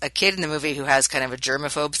 there's a kid in the movie who has kind of a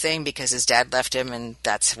germaphobe thing because his dad left him and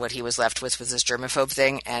that's what he was left with was this germaphobe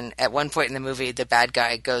thing. And at one point in the movie, the bad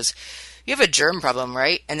guy goes, you have a germ problem,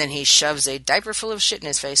 right? And then he shoves a diaper full of shit in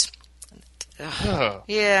his face.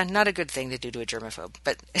 Yeah, not a good thing to do to a germaphobe.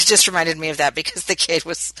 But it just reminded me of that because the kid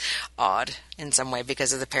was odd in some way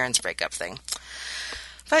because of the parents' breakup thing.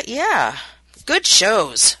 But yeah, good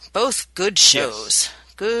shows. Both good shows. Yes.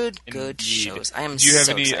 Good shows. I am so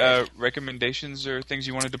excited. Do you have any recommendations or things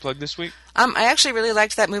you wanted to plug this week? I actually really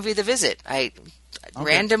liked that movie, The Visit. I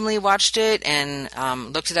randomly watched it and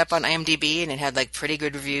looked it up on IMDb, and it had like pretty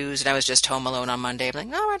good reviews. And I was just home alone on Monday. I'm like,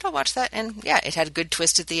 no, I'll watch that. And yeah, it had a good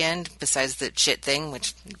twist at the end, besides the shit thing,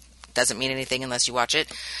 which doesn't mean anything unless you watch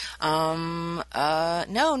it. No,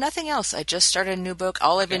 nothing else. I just started a new book.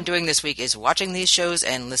 All I've been doing this week is watching these shows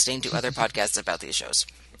and listening to other podcasts about these shows.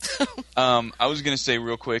 I was going to say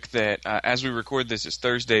real quick that as we record this, it's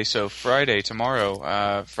Thursday, so Friday,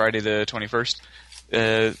 tomorrow, Friday the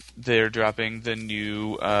 21st, they're dropping the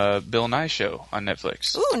new Bill Nye show on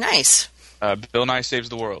Netflix. Ooh, nice. Bill Nye Saves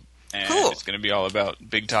the World. And cool. It's going to be all about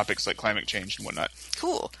big topics like climate change and whatnot.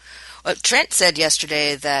 Cool. Trent said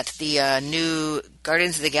yesterday that the new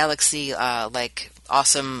Guardians of the Galaxy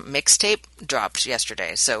awesome mixtape dropped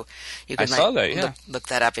yesterday, so you can look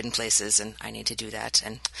that up in places, and I need to do that.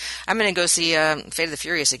 And I'm going to go see Fate of the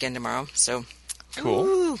Furious again tomorrow. So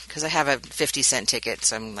cool, because I have a 50-cent ticket,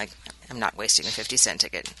 so I'm not wasting a 50-cent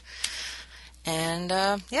ticket. And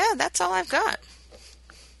that's all I've got.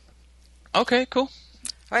 Okay, cool.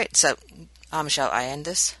 All right, so shall I end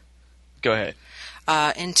this? Go ahead.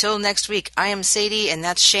 Until next week, I am Sadie, and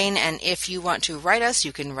that's Shane, and if you want to write us,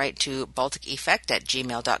 you can write to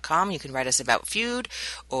balticeffect@gmail.com. You can write us about Feud,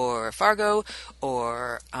 or Fargo,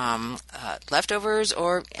 or Leftovers,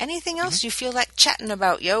 or anything else you feel like chatting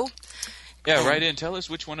about, yo. Yeah, write in. Tell us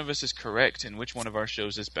which one of us is correct and which one of our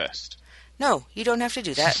shows is best. No, you don't have to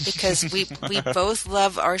do that, because we both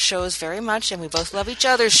love our shows very much, and we both love each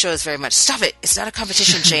other's shows very much. Stop it! It's not a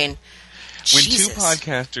competition, Shane. When Jesus. two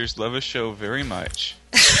podcasters love a show very much.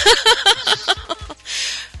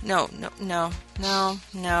 No.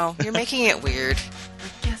 You're making it weird.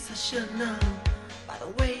 I guess I should know by the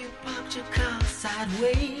way you parked your car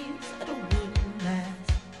sideways that it wouldn't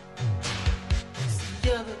last. So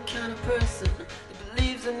you're the kind of person that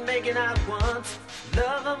believes in making out once,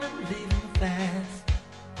 love them and leave them fast.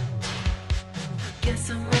 I guess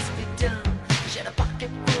I must be dumb. She had a pocket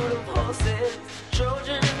full of horses,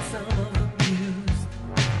 Trojan and some of them used.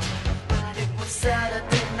 But it was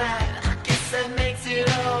Saturday night, I guess that makes it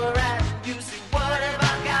alright. You see, what have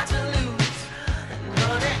I got to lose? And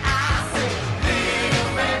honey, I say, little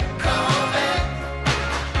red Corvette,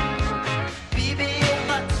 baby, you're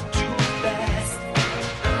much too fast.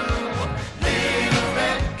 Little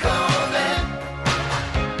red Corvette,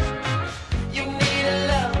 you need a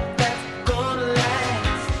love that's gonna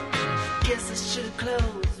last. Guess I should've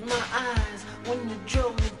closed my eyes when you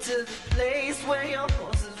drove me to the place where your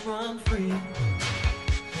horses run free.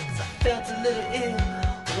 'Cause I felt a little ill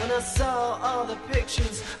when I saw all the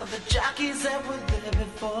pictures of the jockeys that were there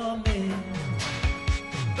before me.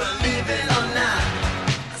 Believe it or not,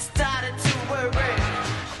 I started to worry.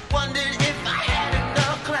 I wondered if I had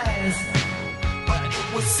enough class. But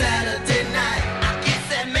it was Saturday night, I guess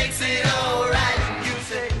that makes it alright. You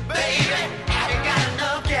say, baby, I ain't got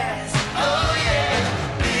enough gas. Oh yeah,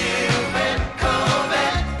 little red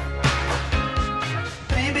Corvette,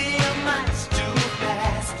 baby, you're much too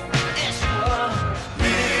fast. Yes, you are.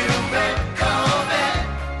 Little red Corvette,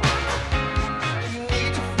 you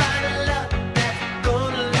need to find a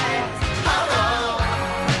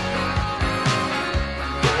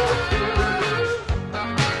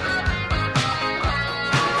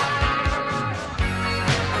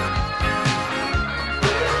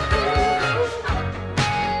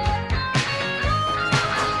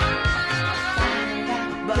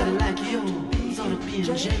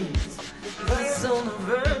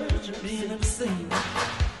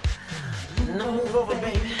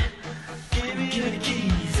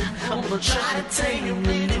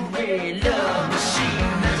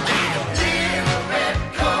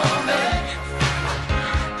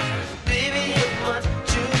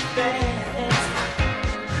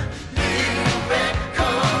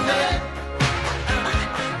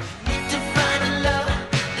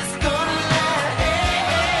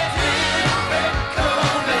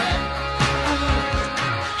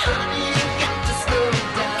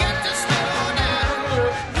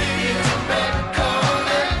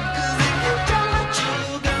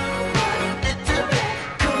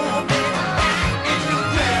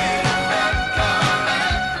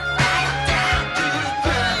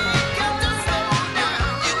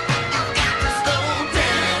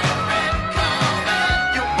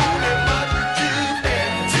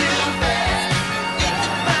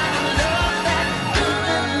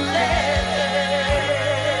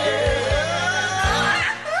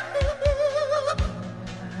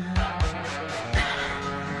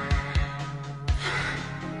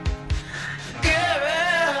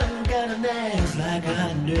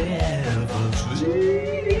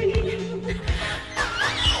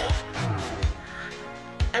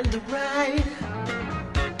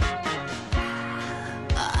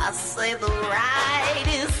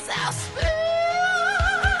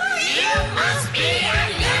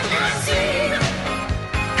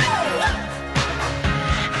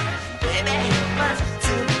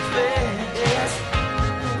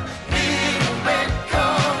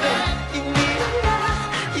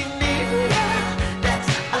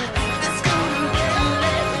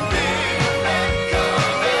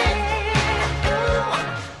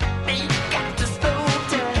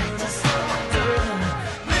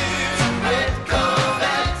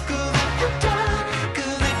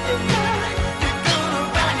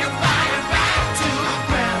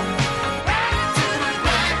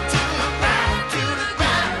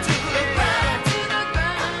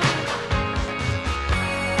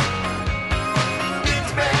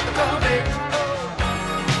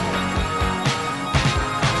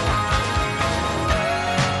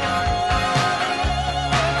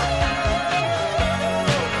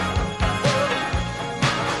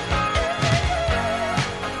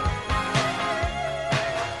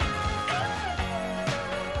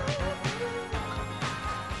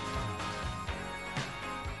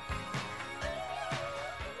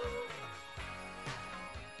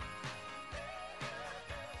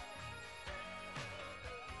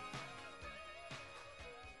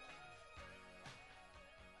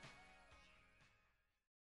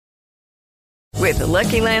With the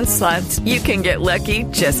Lucky Land Slots, you can get lucky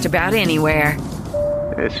just about anywhere.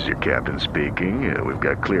 This is your captain speaking. We've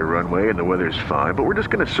got clear runway and the weather's fine, but we're just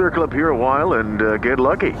going to circle up here a while and get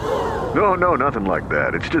lucky. No, nothing like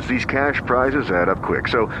that. It's just these cash prizes add up quick.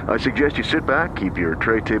 So I suggest you sit back, keep your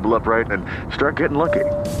tray table upright, and start getting lucky.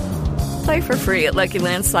 Play for free at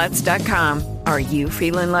LuckyLandSlots.com. Are you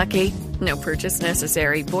feeling lucky? No purchase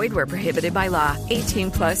necessary. Void where prohibited by law.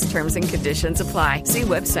 18+ terms and conditions apply. See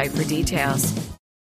website for details.